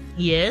Davey.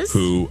 Yes.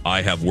 Who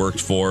I have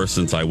worked for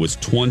since I was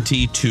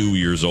 22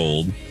 years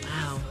old.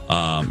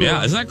 Wow. Cool.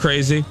 Yeah, isn't that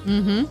crazy?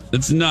 Mm-hmm.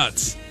 It's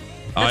nuts.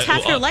 That's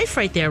half your life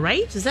right there,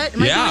 right?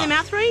 Am I doing the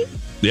math right?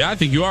 Yeah, I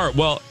think you are.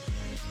 Well,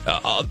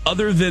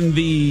 other than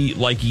the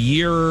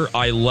year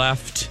I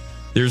left,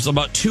 there's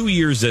about 2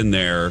 years in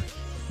there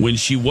when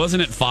she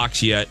wasn't at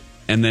Fox yet,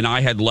 and then I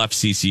had left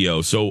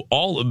CCO. So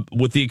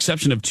with the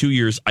exception of 2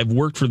 years, I've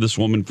worked for this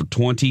woman for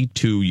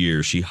 22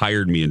 years. She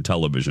hired me in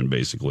television,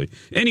 basically.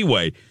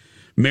 Anyway,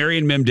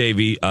 Marion Mim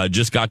Davey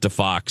just got to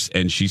Fox,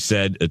 and she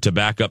said, to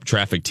back up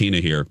Traffic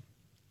Tina here,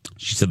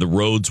 she said the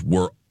roads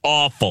were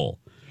awful.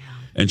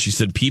 And she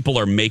said people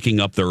are making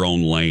up their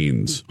own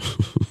lanes.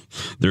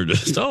 They're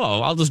just,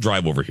 I'll just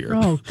drive over here.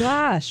 Oh,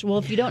 gosh. Well,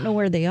 if you don't know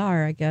where they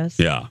are, I guess.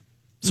 Yeah.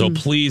 So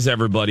please,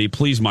 everybody,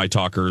 please, my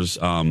talkers,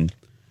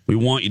 we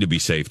want you to be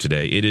safe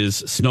today. It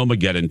is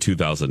Snowmageddon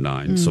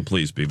 2009, so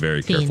please be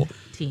very careful.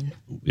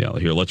 Yeah,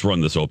 here, let's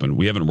run this open.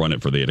 We haven't run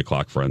it for the 8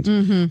 o'clock, friends.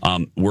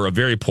 We're a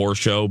very poor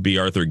show. B.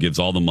 Arthur gives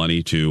all the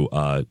money to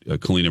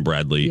Colleen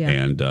Bradley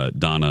and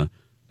Donna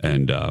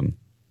and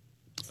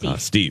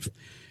Steve.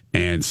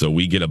 And so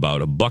we get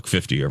about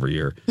 $1.50 every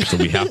year. So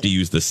we have to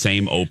use the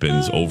same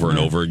opens over and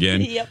over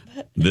again. Yep.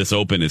 This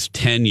open is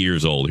 10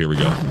 years old. Here we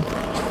go.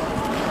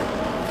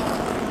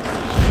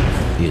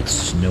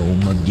 It's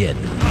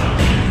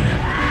Snowmageddon.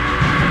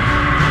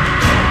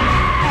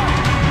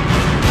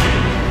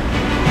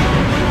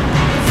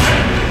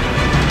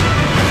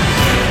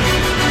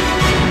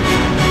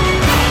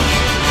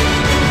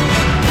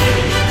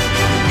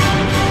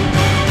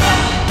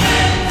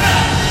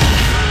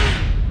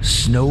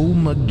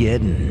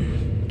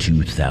 Snowmageddon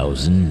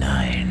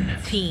 2009.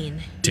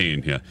 Teen,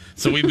 yeah.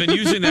 So we've been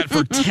using that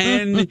for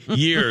 10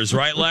 years,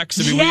 right, Lex?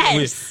 I mean,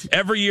 yes.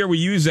 Every year we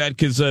use that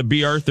because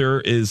B. Arthur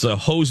is a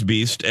hose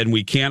beast and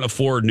we can't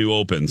afford new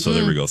opens. So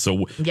there we go.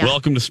 So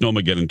welcome to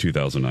Snowmageddon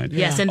 2009.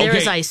 Yes, and there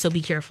is ice, so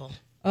be careful.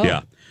 Oh,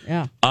 yeah.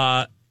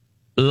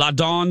 La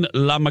Dawn,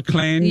 La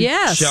McClain.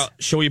 Yes.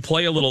 Shall we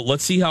play a little?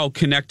 Let's see how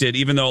connected,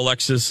 even though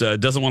Alexis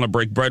doesn't want to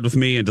break bread with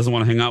me and doesn't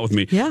want to hang out with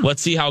me. Yeah.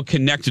 Let's see how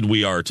connected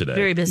we are today.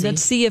 Very busy.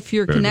 Let's see if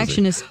your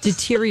connection is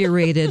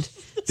deteriorated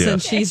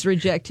since she's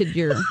rejected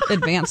your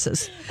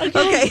advances.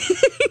 Okay.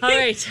 All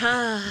right.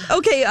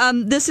 Okay,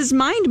 this is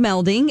mind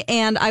melding,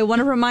 and I want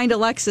to remind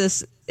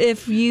Alexis,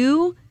 if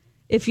you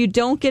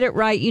don't get it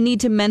right, you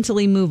need to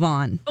mentally move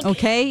on,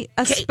 okay?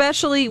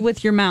 Especially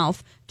with your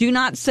mouth. Do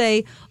not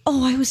say,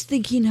 oh, I was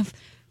thinking of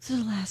the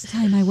last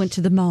time I went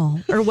to the mall,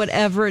 or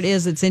whatever it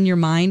is that's in your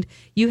mind.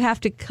 You have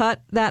to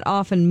cut that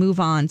off and move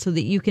on so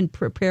that you can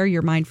prepare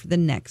your mind for the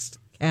next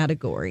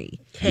category.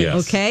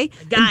 Yes. Okay?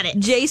 Got it.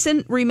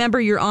 Jason, remember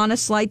you're on a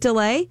slight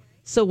delay.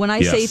 So when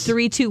I say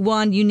 3, 2,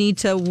 1, you need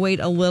to wait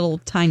a little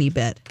tiny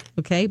bit,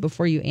 okay,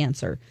 before you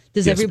answer.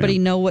 Does everybody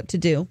know what to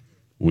do?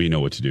 We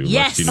know what to do.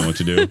 Yes. Lex, do you know what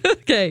to do?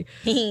 Okay.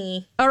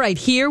 All right,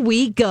 here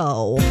we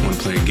go. Want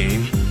to play a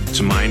game? It's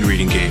a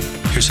mind-reading game.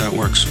 Here's how it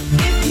works.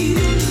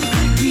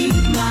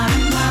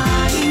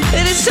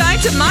 It is time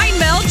to mind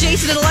meld.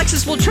 Jason and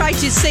Alexis will try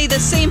to say the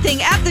same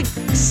thing at the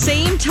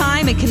same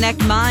time and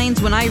connect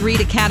minds when I read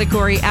a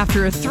category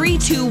after a 3,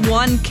 2,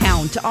 1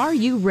 count. Are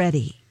you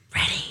ready?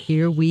 Ready.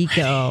 Here we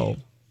go.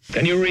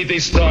 Can you read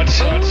these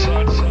thoughts?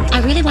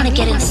 I really want to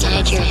get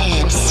inside your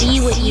head, see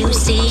what you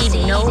see,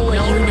 know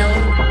what you know.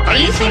 Are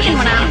you thinking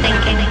what I'm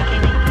thinking?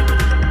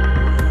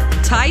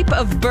 Type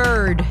of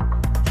bird.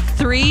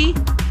 3,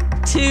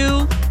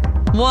 2,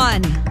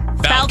 1.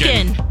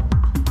 Falcon.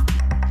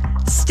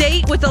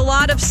 State with a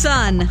lot of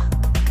sun.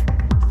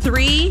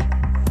 3,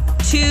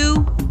 2,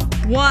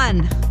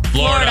 1.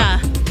 Florida.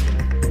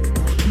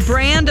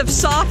 Brand of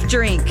soft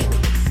drink.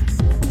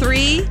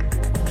 3,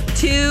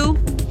 2,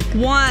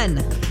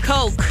 1.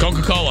 Coke.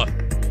 Coca-Cola.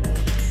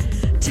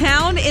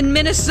 Town in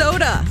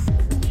Minnesota.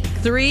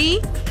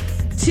 3,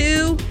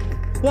 2,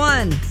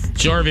 1.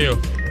 Shoreview.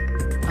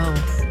 Oh.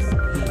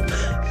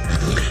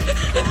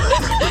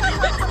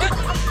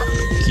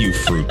 You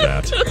fruit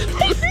bat.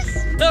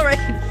 All right.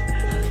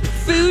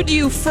 Food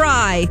you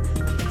fry.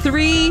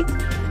 3,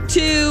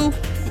 2,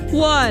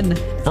 1.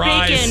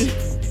 Fries.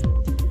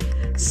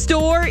 Bacon.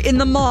 Store in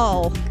the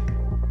mall.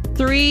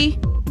 3,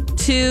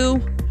 2,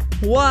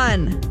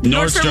 1.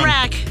 Nordstrom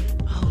Rack.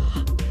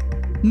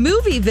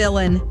 Movie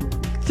villain.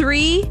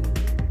 3,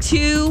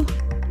 2,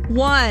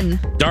 1.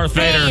 Darth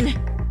Vader.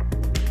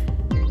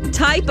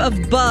 Type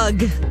of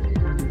bug.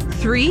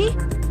 3,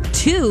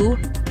 2,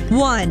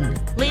 1.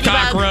 Ladybug.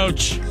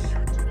 Cockroach.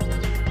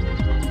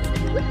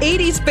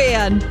 80s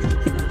band.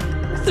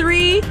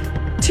 3,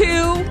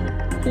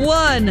 2,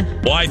 1.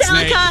 White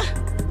snake.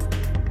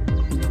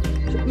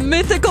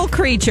 Mythical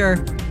creature.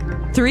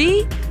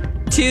 3,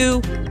 2,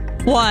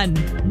 1.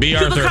 B.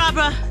 Arthur.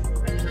 Chupacabra.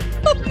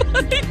 Oh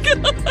my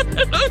God.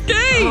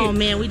 Okay. Oh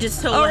man, we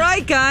just All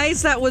right,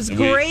 guys, that was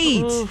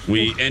great.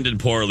 We ended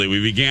poorly.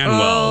 We began Oh,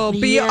 well.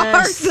 B.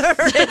 Arthur.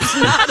 It's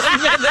not a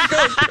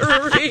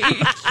mythical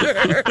creature.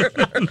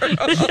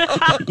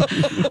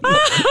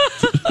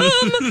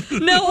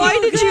 Now, why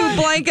did you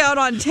blank out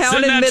on town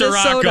Send in that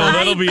Minnesota? to Rocco.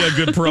 That'll be a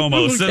good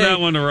promo. Send that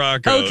one to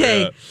Rocco.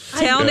 Okay. Yeah.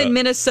 Town in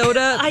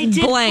Minnesota, I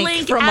did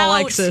blank from out,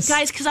 Alexis.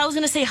 guys, because I was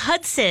going to say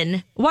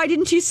Hudson. Why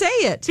didn't you say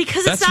it?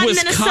 Because That's it's not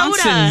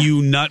Wisconsin, Minnesota.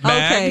 you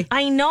nutbag. Okay.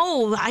 I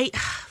know. I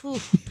You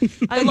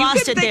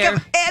lost could it think there.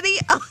 of any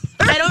other.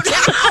 I don't know.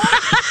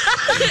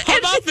 How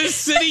about the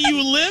city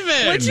you live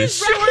in? Which is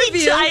short of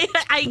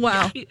you.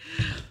 Wow.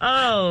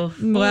 Oh.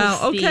 Wow.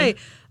 Steve. Okay.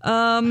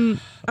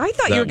 I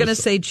thought you were going to was-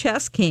 say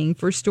Chess King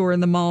for store in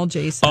the mall,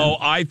 Jason. Oh,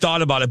 I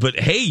thought about it, but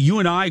hey, you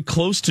and I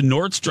close to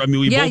Nordstrom. I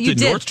mean, we Yeah, both you did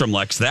did. Nordstrom,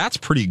 Lex. That's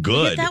pretty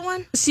good. That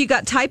one? So you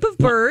got type of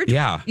bird.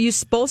 Yeah. You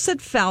both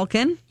said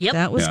Falcon. Yep.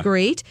 That was Yeah.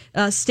 great.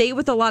 State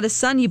with a lot of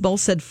sun. You both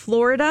said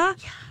Florida.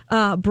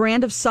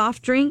 Brand of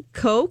soft drink,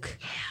 Coke.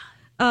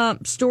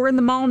 Store in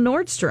the mall,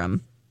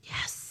 Nordstrom.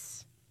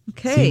 Yes.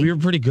 Okay. See, we were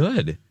pretty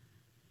good.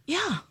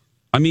 Yeah.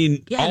 I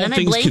mean, Yeah, all and then I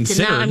things blinked,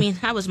 considered. and now, I mean,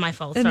 that was my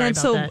fault. And Sorry then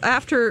about so that.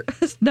 after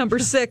number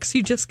 6,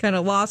 you just kind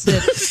of lost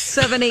it.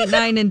 7, 8,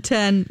 9, and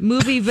 10.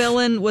 Movie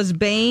villain was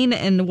Bane.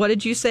 And what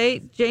did you say,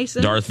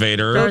 Jason? Darth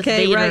Vader.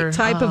 Okay, Vader. right.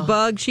 Type of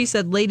bug. She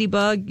said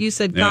ladybug. You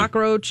said Yeah.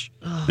 cockroach.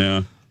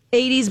 Yeah.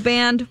 80s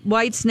band,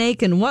 White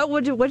Snake. And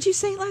what'd you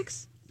say,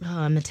 Lex?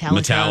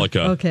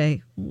 Metallica.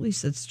 Okay, at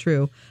least it's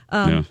true.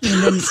 Yeah. And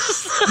then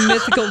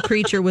mythical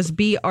creature was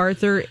B.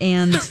 Arthur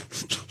and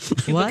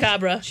what?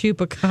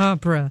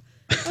 Chupacabra.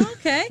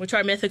 Okay. Which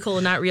are mythical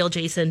and not real,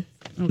 Jason.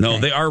 No,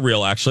 they are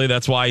real, actually.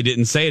 That's why I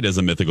didn't say it as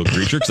a mythical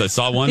creature, because I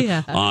saw one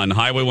Yeah. on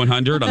Highway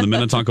 100 on the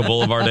Minnetonka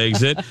Boulevard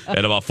exit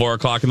at about 4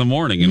 o'clock in the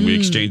morning, and we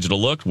exchanged a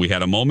look. We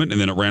had a moment,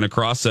 and then it ran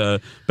across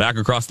back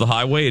across the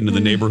highway into the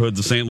neighborhoods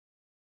of St.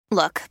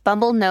 Look,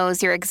 Bumble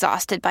knows you're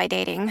exhausted by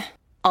dating.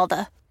 All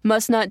the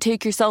must not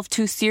take yourself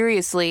too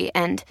seriously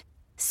and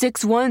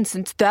 6'1"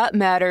 since that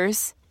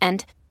matters.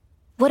 And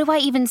what do I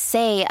even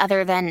say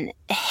other than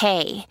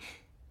hey?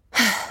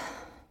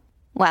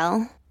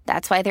 Well,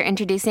 that's why they're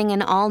introducing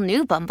an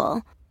all-new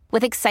Bumble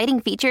with exciting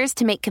features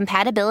to make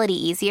compatibility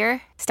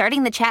easier,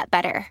 starting the chat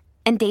better,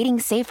 and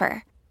dating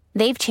safer.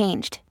 They've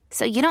changed,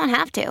 so you don't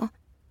have to.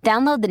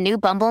 Download the new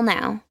Bumble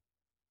now.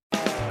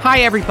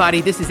 Hi,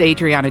 everybody. This is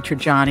Adriana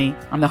Trajani.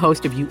 I'm the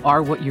host of You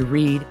Are What You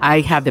Read.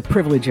 I have the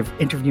privilege of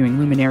interviewing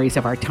luminaries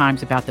of our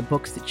times about the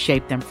books that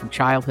shaped them from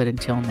childhood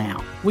until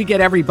now. We get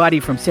everybody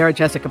from Sarah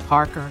Jessica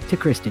Parker to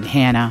Kristen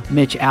Hanna,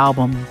 Mitch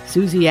Albom,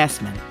 Susie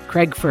Essman,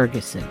 Craig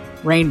Ferguson,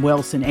 Rainn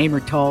Wilson,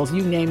 Amor Tolls,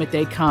 you name it,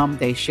 they come,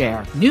 they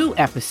share. New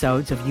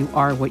episodes of You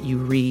Are What You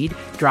Read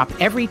drop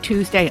every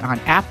Tuesday on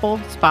Apple,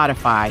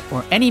 Spotify,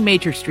 or any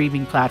major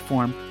streaming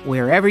platform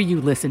wherever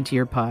you listen to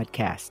your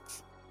podcasts.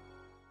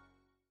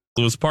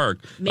 Louis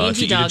Park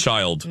Mangy to dog. eat a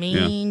child.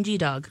 Mangy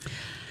dog.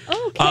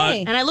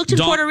 Okay. And I looked in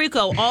Dawn- Puerto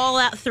Rico all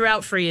out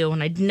throughout for you,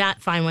 and I did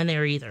not find one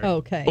there either.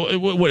 Okay.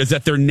 What is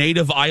that? Their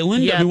native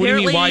island? Yeah, I mean, what do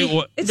you mean? Why? apparently-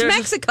 What? It's There's-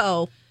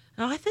 Mexico.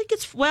 Oh, I think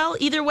it's, well,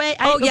 either way.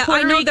 I know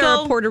Rico, there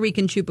are Puerto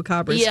Rican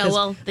chupacabras. Yeah, 'cause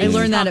well, I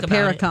learned that at talk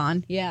about it.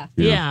 Paracon. Yeah.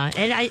 Yeah.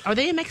 And are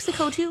they in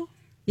Mexico too?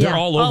 They're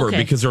all over Okay.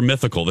 because they're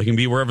mythical. They can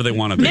be wherever they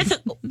want to be.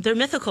 They're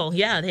mythical.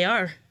 Yeah, they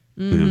are.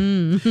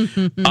 Dawn,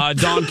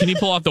 can you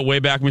pull out the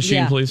Wayback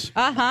Machine, please?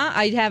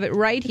 I have it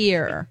right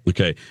here.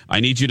 Okay. I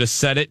need you to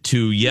set it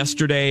to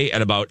yesterday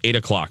at about 8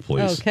 o'clock,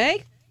 please.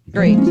 Okay.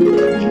 Great.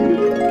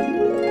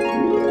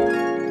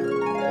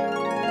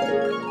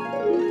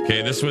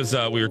 Okay, this was,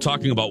 we were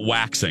talking about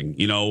waxing,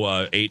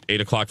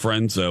 8 o'clock,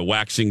 friends,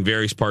 waxing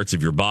various parts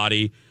of your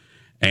body.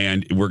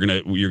 And you're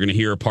gonna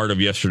hear a part of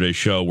yesterday's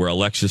show where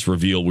Alexis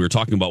revealed we were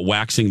talking about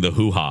waxing the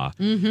hoo-ha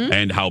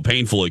and how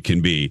painful it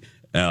can be.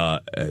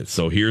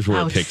 So here's where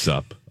Ouch. it picks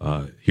up.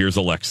 Here's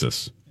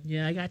Alexis.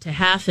 Yeah, I got to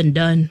half and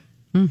done.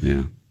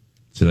 Yeah.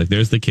 So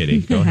there's the kitty.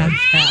 Go ahead.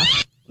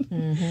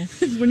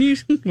 When you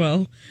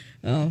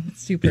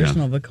it's too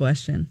personal of a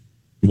question.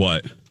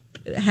 What?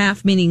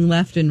 Half meaning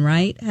left and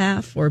right,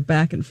 half or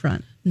back and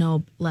front.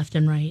 No, left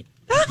and right.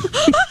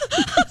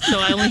 So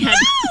I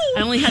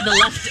only had the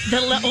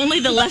left. Only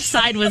the left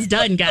side was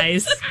done,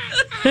 guys.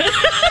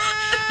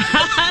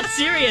 I'm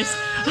serious.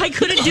 I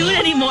couldn't do it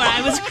anymore.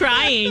 I was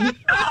crying.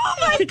 Oh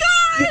my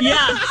god!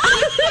 Yeah.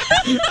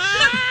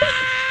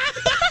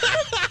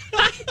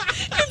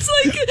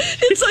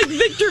 It's like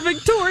Victor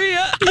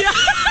Victoria. Yeah.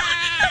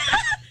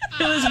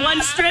 It was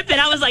one strip, and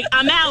I was like,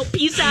 I'm out.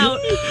 Peace out.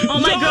 All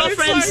my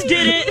girlfriends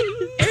did it.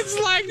 It's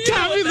like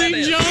Tommy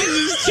Lee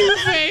Jones'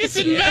 Two-Face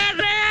and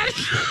Batman.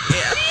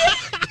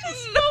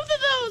 Both of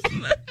those.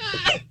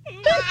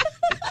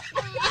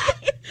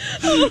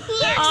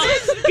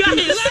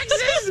 Guys,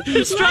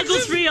 the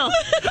struggle's real.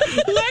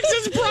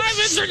 Lex's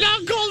privates are now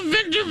called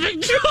Victor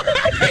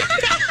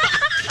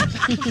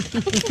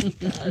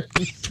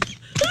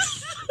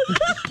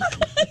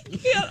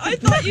Yeah, I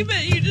thought you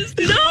meant you just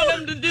didn't want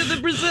him to do the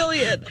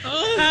Brazilian.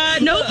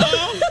 Nope.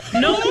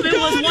 Nope, it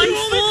was one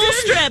full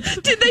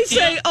strip. Did they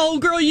say, oh,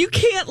 girl, you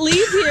can't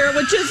leave here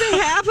with just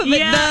half of it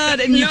done?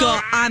 And you go,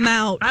 I'm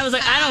out. I was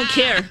like, I don't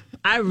care.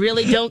 I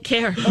really don't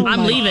care.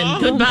 I'm leaving.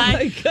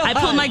 Goodbye. I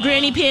pulled my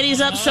granny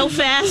panties up so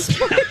fast.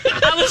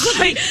 I was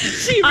like,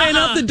 she ran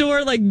out the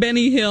door like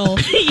Benny Hill.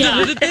 Yeah.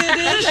 I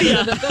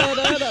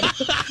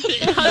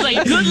was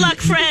like, good luck,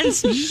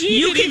 friends.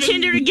 You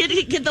continue to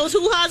get those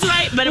hoo-has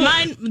right, but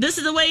mine, this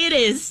is the way it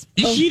is.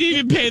 She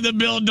didn't pay the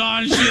bill,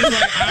 Dawn. She was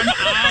like, I'm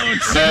out.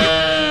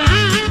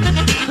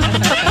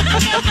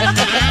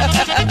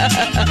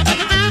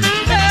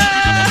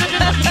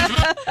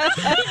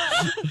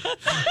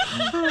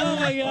 Oh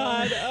my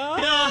God.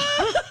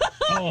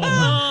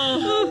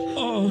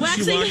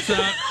 She walks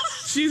out.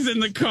 She's in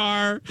the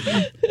car.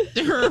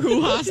 Her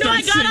hoo-ha starts No,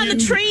 I got on the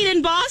train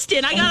in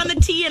Boston. I got on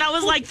the T and I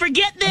was like,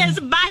 forget this.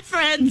 Bye,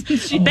 friends.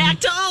 Back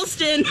to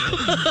Alston.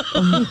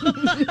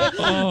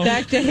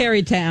 Back to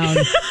Harrytown.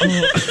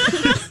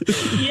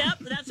 Yep,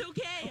 that's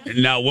okay.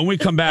 Now, when we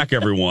come back,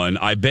 everyone,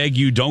 I beg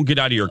you, don't get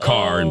out of your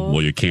car. And,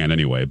 well, you can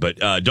anyway, but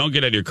don't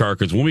get out of your car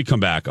because when we come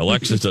back,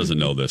 Alexis doesn't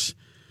know this,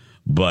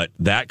 but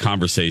that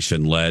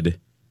conversation led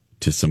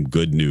to some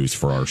good news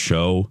for our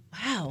show.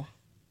 Wow.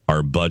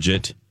 Our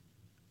budget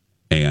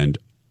and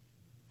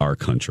our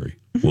country.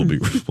 We'll be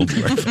right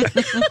back.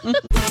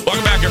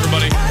 Welcome back,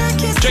 everybody.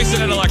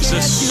 Jason and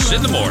Alexis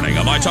in the morning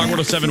on My Talk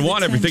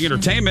 107.1, Everything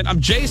Entertainment. I'm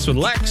Jace with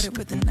Lex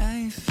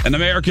and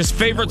America's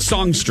favorite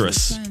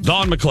songstress,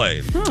 Dawn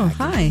McClain. Oh,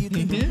 hi.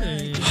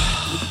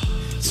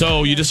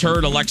 So you just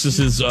heard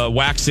Alexis's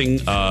waxing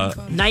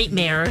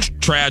nightmare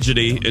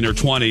tragedy in her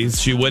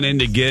 20s. She went in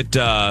to get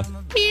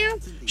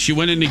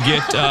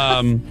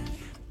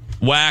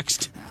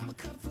waxed,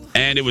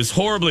 and it was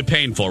horribly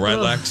painful, right,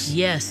 Lex?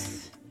 Yes.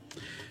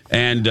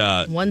 And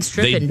one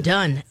strip and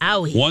done.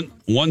 Owie.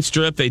 One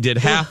strip. They did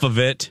half of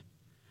it,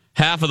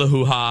 half of the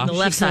hoo-ha. The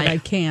left side. I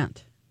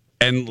can't.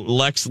 And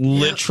Lex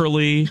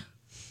literally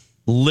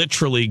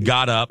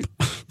got up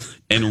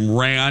and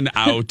ran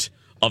out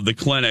of the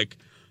clinic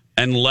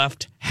and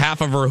left half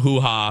of her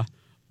hoo-ha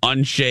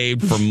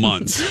unshaved for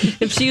months.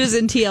 If she was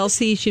in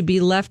TLC, she'd be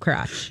left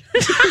crotch.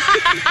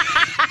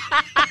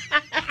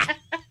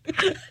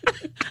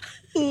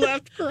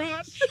 Left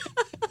crotch.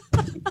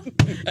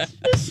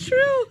 It's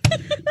true.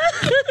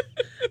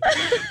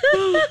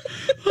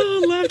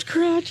 Left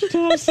crotch,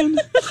 Thompson.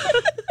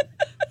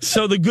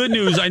 So the good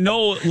news, I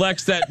know,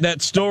 Lex,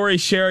 that story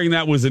sharing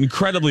that was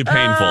incredibly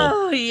painful.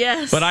 Oh,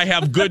 yes. But I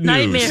have good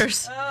news.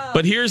 Nightmares.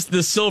 But here's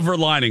the silver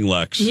lining,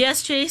 Lex.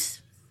 Yes,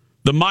 Chase.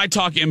 The My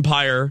Talk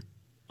empire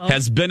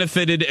has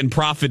benefited and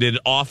profited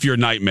off your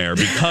nightmare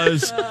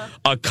because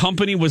a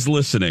company was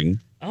listening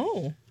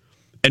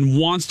and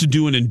wants to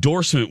do an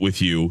endorsement with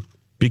you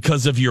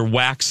because of your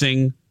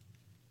waxing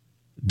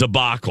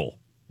debacle.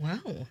 Wow.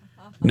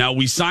 Now,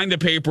 we signed the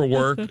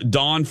paperwork.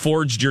 Dawn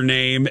forged your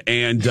name,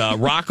 and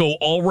Rocco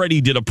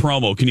already did a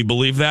promo. Can you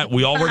believe that?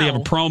 We already have a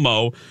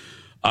promo.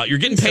 You're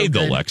getting paid,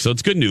 though, Lex, so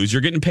it's good news.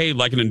 You're getting paid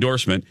like an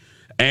endorsement.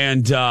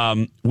 And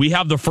we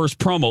have the first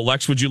promo.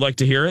 Lex, would you like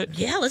to hear it?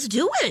 Yeah, let's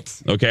do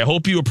it. Okay, I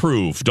hope you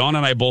approve. Dawn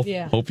and I both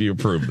hope you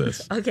approve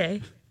this.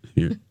 Okay.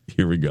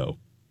 Here we go.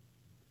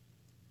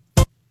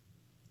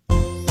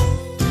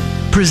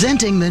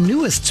 Presenting the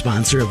newest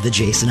sponsor of the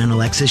Jason and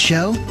Alexis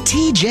show,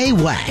 TJ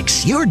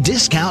Wax, your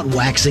discount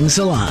waxing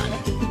salon.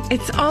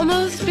 It's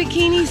almost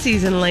bikini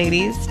season,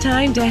 ladies.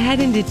 Time to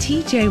head into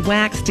TJ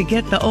Wax to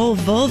get the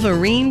old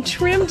Wolverine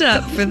trimmed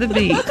up for the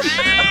beach.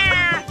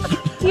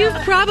 You've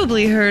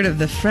probably heard of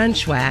the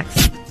French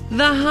wax,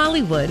 the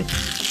Hollywood,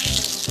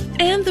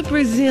 and the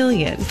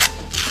Brazilian.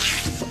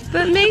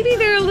 But maybe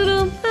they're a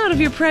little out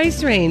of your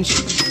price range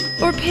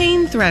or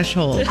pain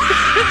threshold.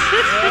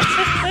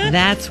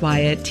 That's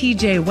why at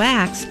TJ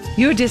Wax,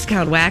 your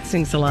discount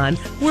waxing salon,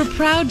 we're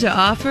proud to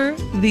offer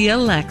the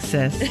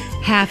Alexis.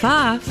 Half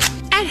off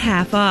at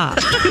half off.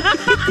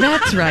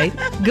 That's right.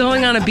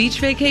 Going on a beach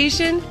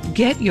vacation?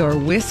 Get your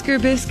Whisker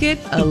Biscuit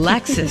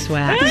Alexis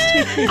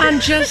waxed on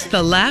just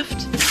the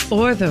left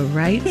or the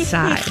right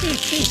side.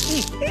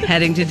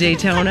 Heading to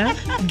Daytona?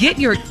 Get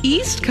your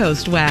East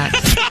Coast wax.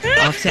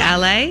 Off to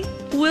LA?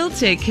 We'll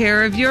take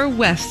care of your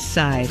west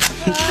side.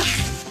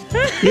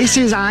 This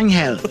is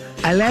Angel.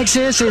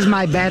 Alexis is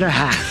my better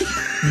half,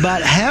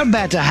 but her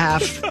better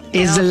half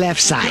is the left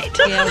side.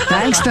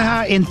 Thanks to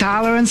her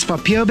intolerance for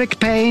pubic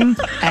pain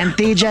and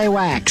TJ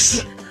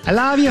Wax. I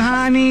love you,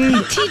 honey.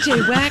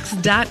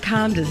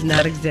 TJWax.com does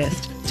not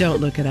exist.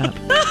 Don't look it up.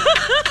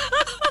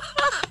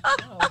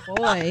 Oh,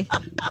 boy.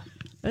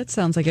 That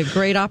sounds like a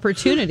great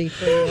opportunity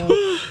for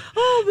you.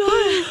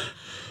 Oh, boy.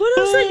 What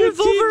else is your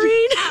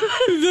Wolverine?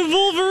 The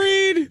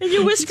Wolverine. And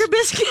your Whisker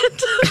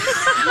Biscuit.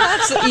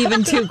 That's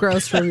even too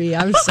gross for me.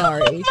 I'm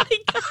sorry.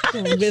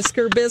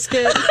 Whisker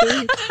Biscuit.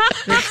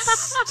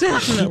 It's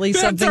definitely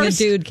something a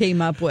dude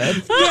came up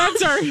with.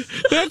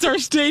 That's our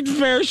state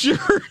fair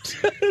shirt.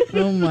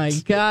 Oh my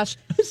gosh.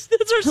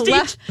 That's our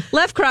state.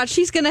 Left crotch.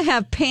 She's going to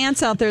have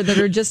pants out there that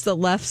are just the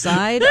left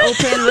side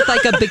open with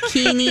like a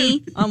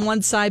bikini on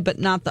one side, but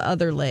not the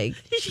other leg.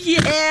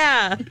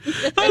 Yeah.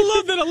 I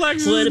love that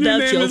Alexis' What new about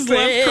name your is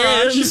Left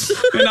Crotch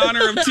in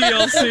honor of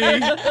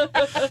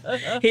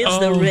TLC. It's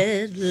the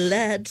Red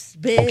Light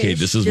Special. Okay,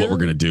 this is what we're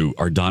going to do.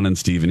 Are Don and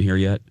Steven here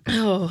yet?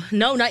 Oh,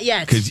 no, not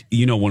yet. Because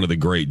one of the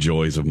great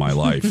joys of my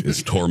life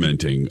is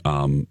tormenting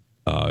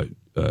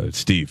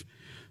Steve.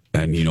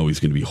 And he's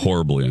going to be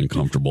horribly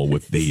uncomfortable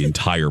with the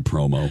entire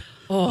promo.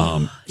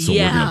 So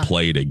we're going to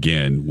play it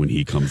again when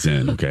he comes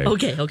in, okay?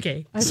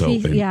 Okay.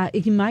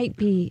 He might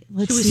be.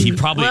 Let's see. He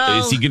probably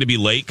is he going to be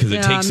late because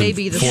it takes him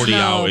 40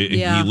 hours.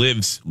 Yeah. He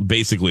lives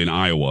basically in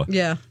Iowa.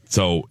 Yeah.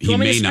 So he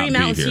may not be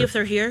out and here. see if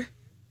they're here?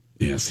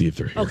 Yeah, see if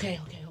they're here. Okay,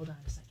 hold on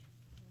a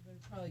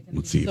second.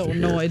 Let's see if So they're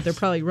annoyed. here. They're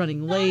probably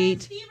running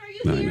late. Steve, are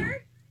you I here? know.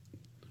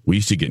 We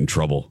used to get in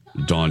trouble.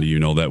 Dawn, do you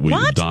know that?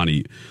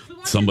 Donnie,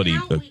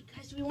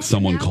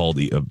 someone called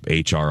the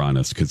HR on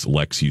us because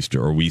Lex we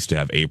used to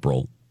have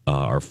April,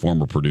 our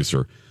former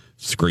producer,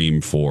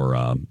 scream for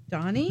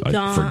Donnie?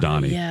 For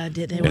Donnie. Yeah,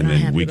 they were and not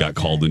then happy we about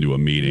got called into a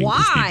meeting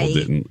because Why? people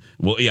didn't.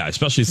 Well, yeah,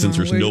 especially since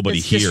there's nobody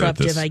it's here at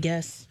disruptive, this. I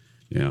guess.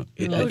 Yeah.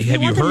 you Have you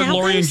want them heard now,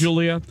 Lori and guys?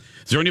 Julia?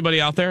 Is there anybody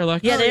out there,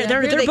 Lex? Yeah,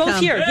 they're Here they both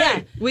come. here.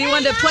 Yeah. We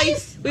wanted to play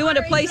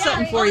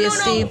something for you,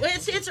 Steve.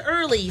 It's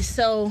early,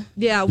 so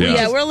Yeah,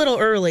 we're a little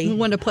early. We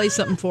wanted to play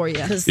something for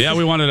you. Yeah,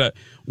 we wanted to.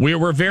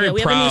 We're very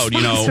we proud, have a new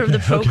sponsor of the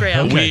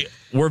program.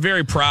 We're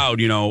very proud,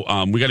 we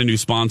got a new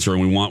sponsor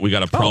and we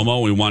got a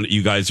promo. We want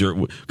you guys are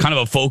kind of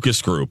a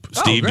focus group.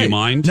 Steve, do you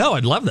mind? No,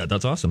 I'd love that.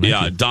 That's awesome.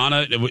 Thank you.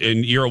 Donna,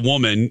 and you're a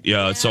woman,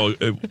 so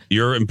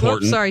you're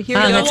important. Oops, sorry, here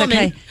you go. That's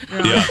okay.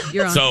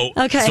 You're on. So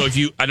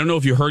I don't know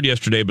if you heard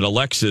yesterday, but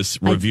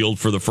Alexis revealed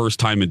for the first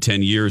time in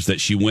 10 years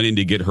that she went in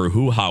to get her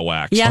hoo-ha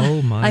waxed. Yeah,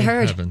 Oh my I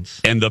heard.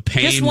 heavens. And the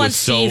pain Just was once,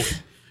 so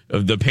Steve.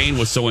 the pain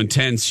was so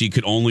intense she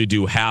could only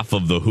do half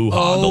of the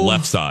hoo-ha, the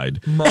left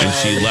side, and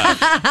she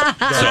left.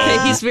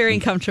 Okay, he's very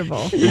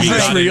uncomfortable. Is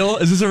this real?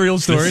 Is this a real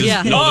story?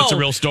 Yeah. No, that's a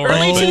real story.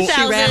 Early 2000s.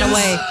 She ran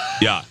away.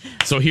 Yeah.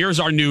 So here's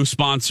our new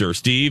sponsor.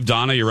 Steve,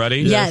 Donna, you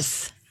ready?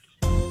 Yes.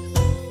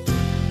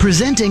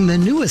 Presenting the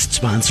newest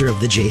sponsor of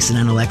the Jason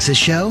and Alexis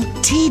show,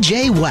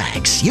 TJ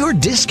Wax, your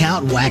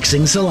discount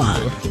waxing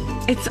salon.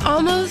 It's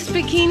almost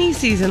bikini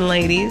season,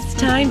 ladies.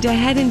 Time to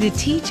head into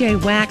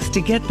TJ Wax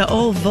to get the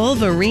old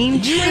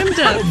Wolverine trimmed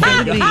up,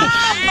 baby.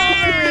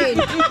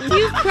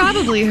 You've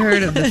probably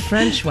heard of the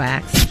French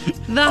wax,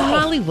 the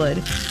Hollywood,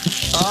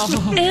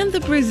 and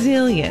the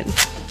Brazilian.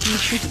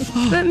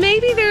 But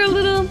maybe they're a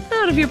little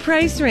out of your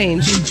price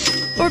range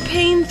or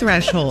pain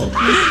threshold.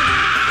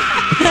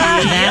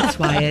 That's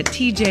why at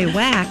TJ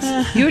Wax,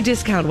 your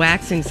discount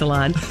waxing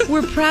salon,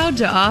 we're proud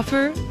to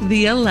offer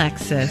the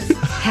Alexis.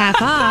 Half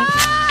off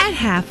at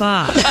half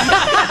off.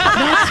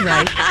 That's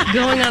right.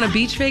 Going on a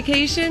beach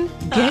vacation?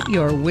 Get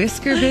your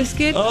Whisker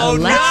Biscuit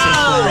Alexis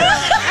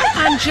wax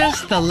on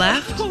just the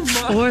left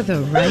or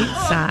the right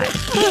side.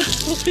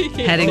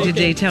 Heading to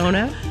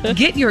Daytona?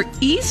 Get your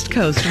East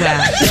Coast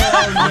wax. To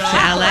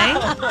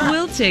LA?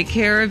 We'll take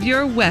care of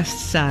your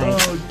west side.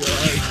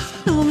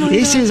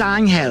 This is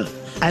Angel.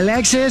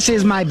 Alexis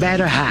is my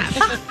better half,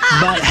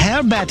 but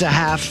her better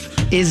half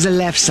is the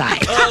left side.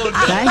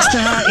 Thanks to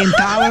her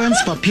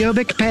intolerance for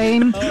pubic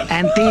pain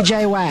and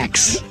TJ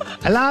Wax.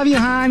 I love you,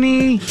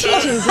 honey.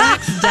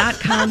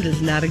 TJWax.com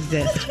does not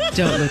exist.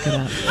 Don't look it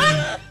up.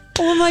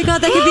 Oh my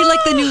God, that could be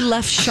like the new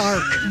Left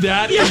Shark.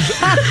 That is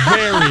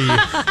very,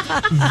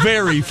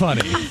 very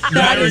funny.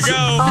 That is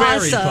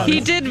very funny. He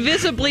did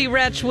visibly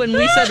retch when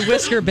we said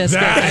Whisker Biscuit.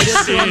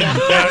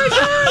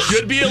 That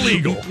should be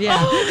illegal. Yeah.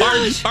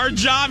 Our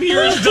job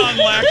here is done,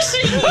 Lex.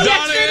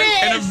 Donna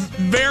and a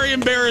very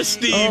embarrassed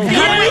Steve.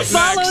 How do we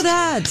follow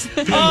that?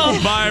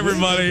 Bye,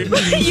 everybody.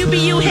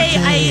 UBU, hey,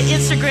 I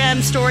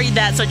Instagram storied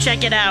that, so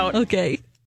check it out. Okay.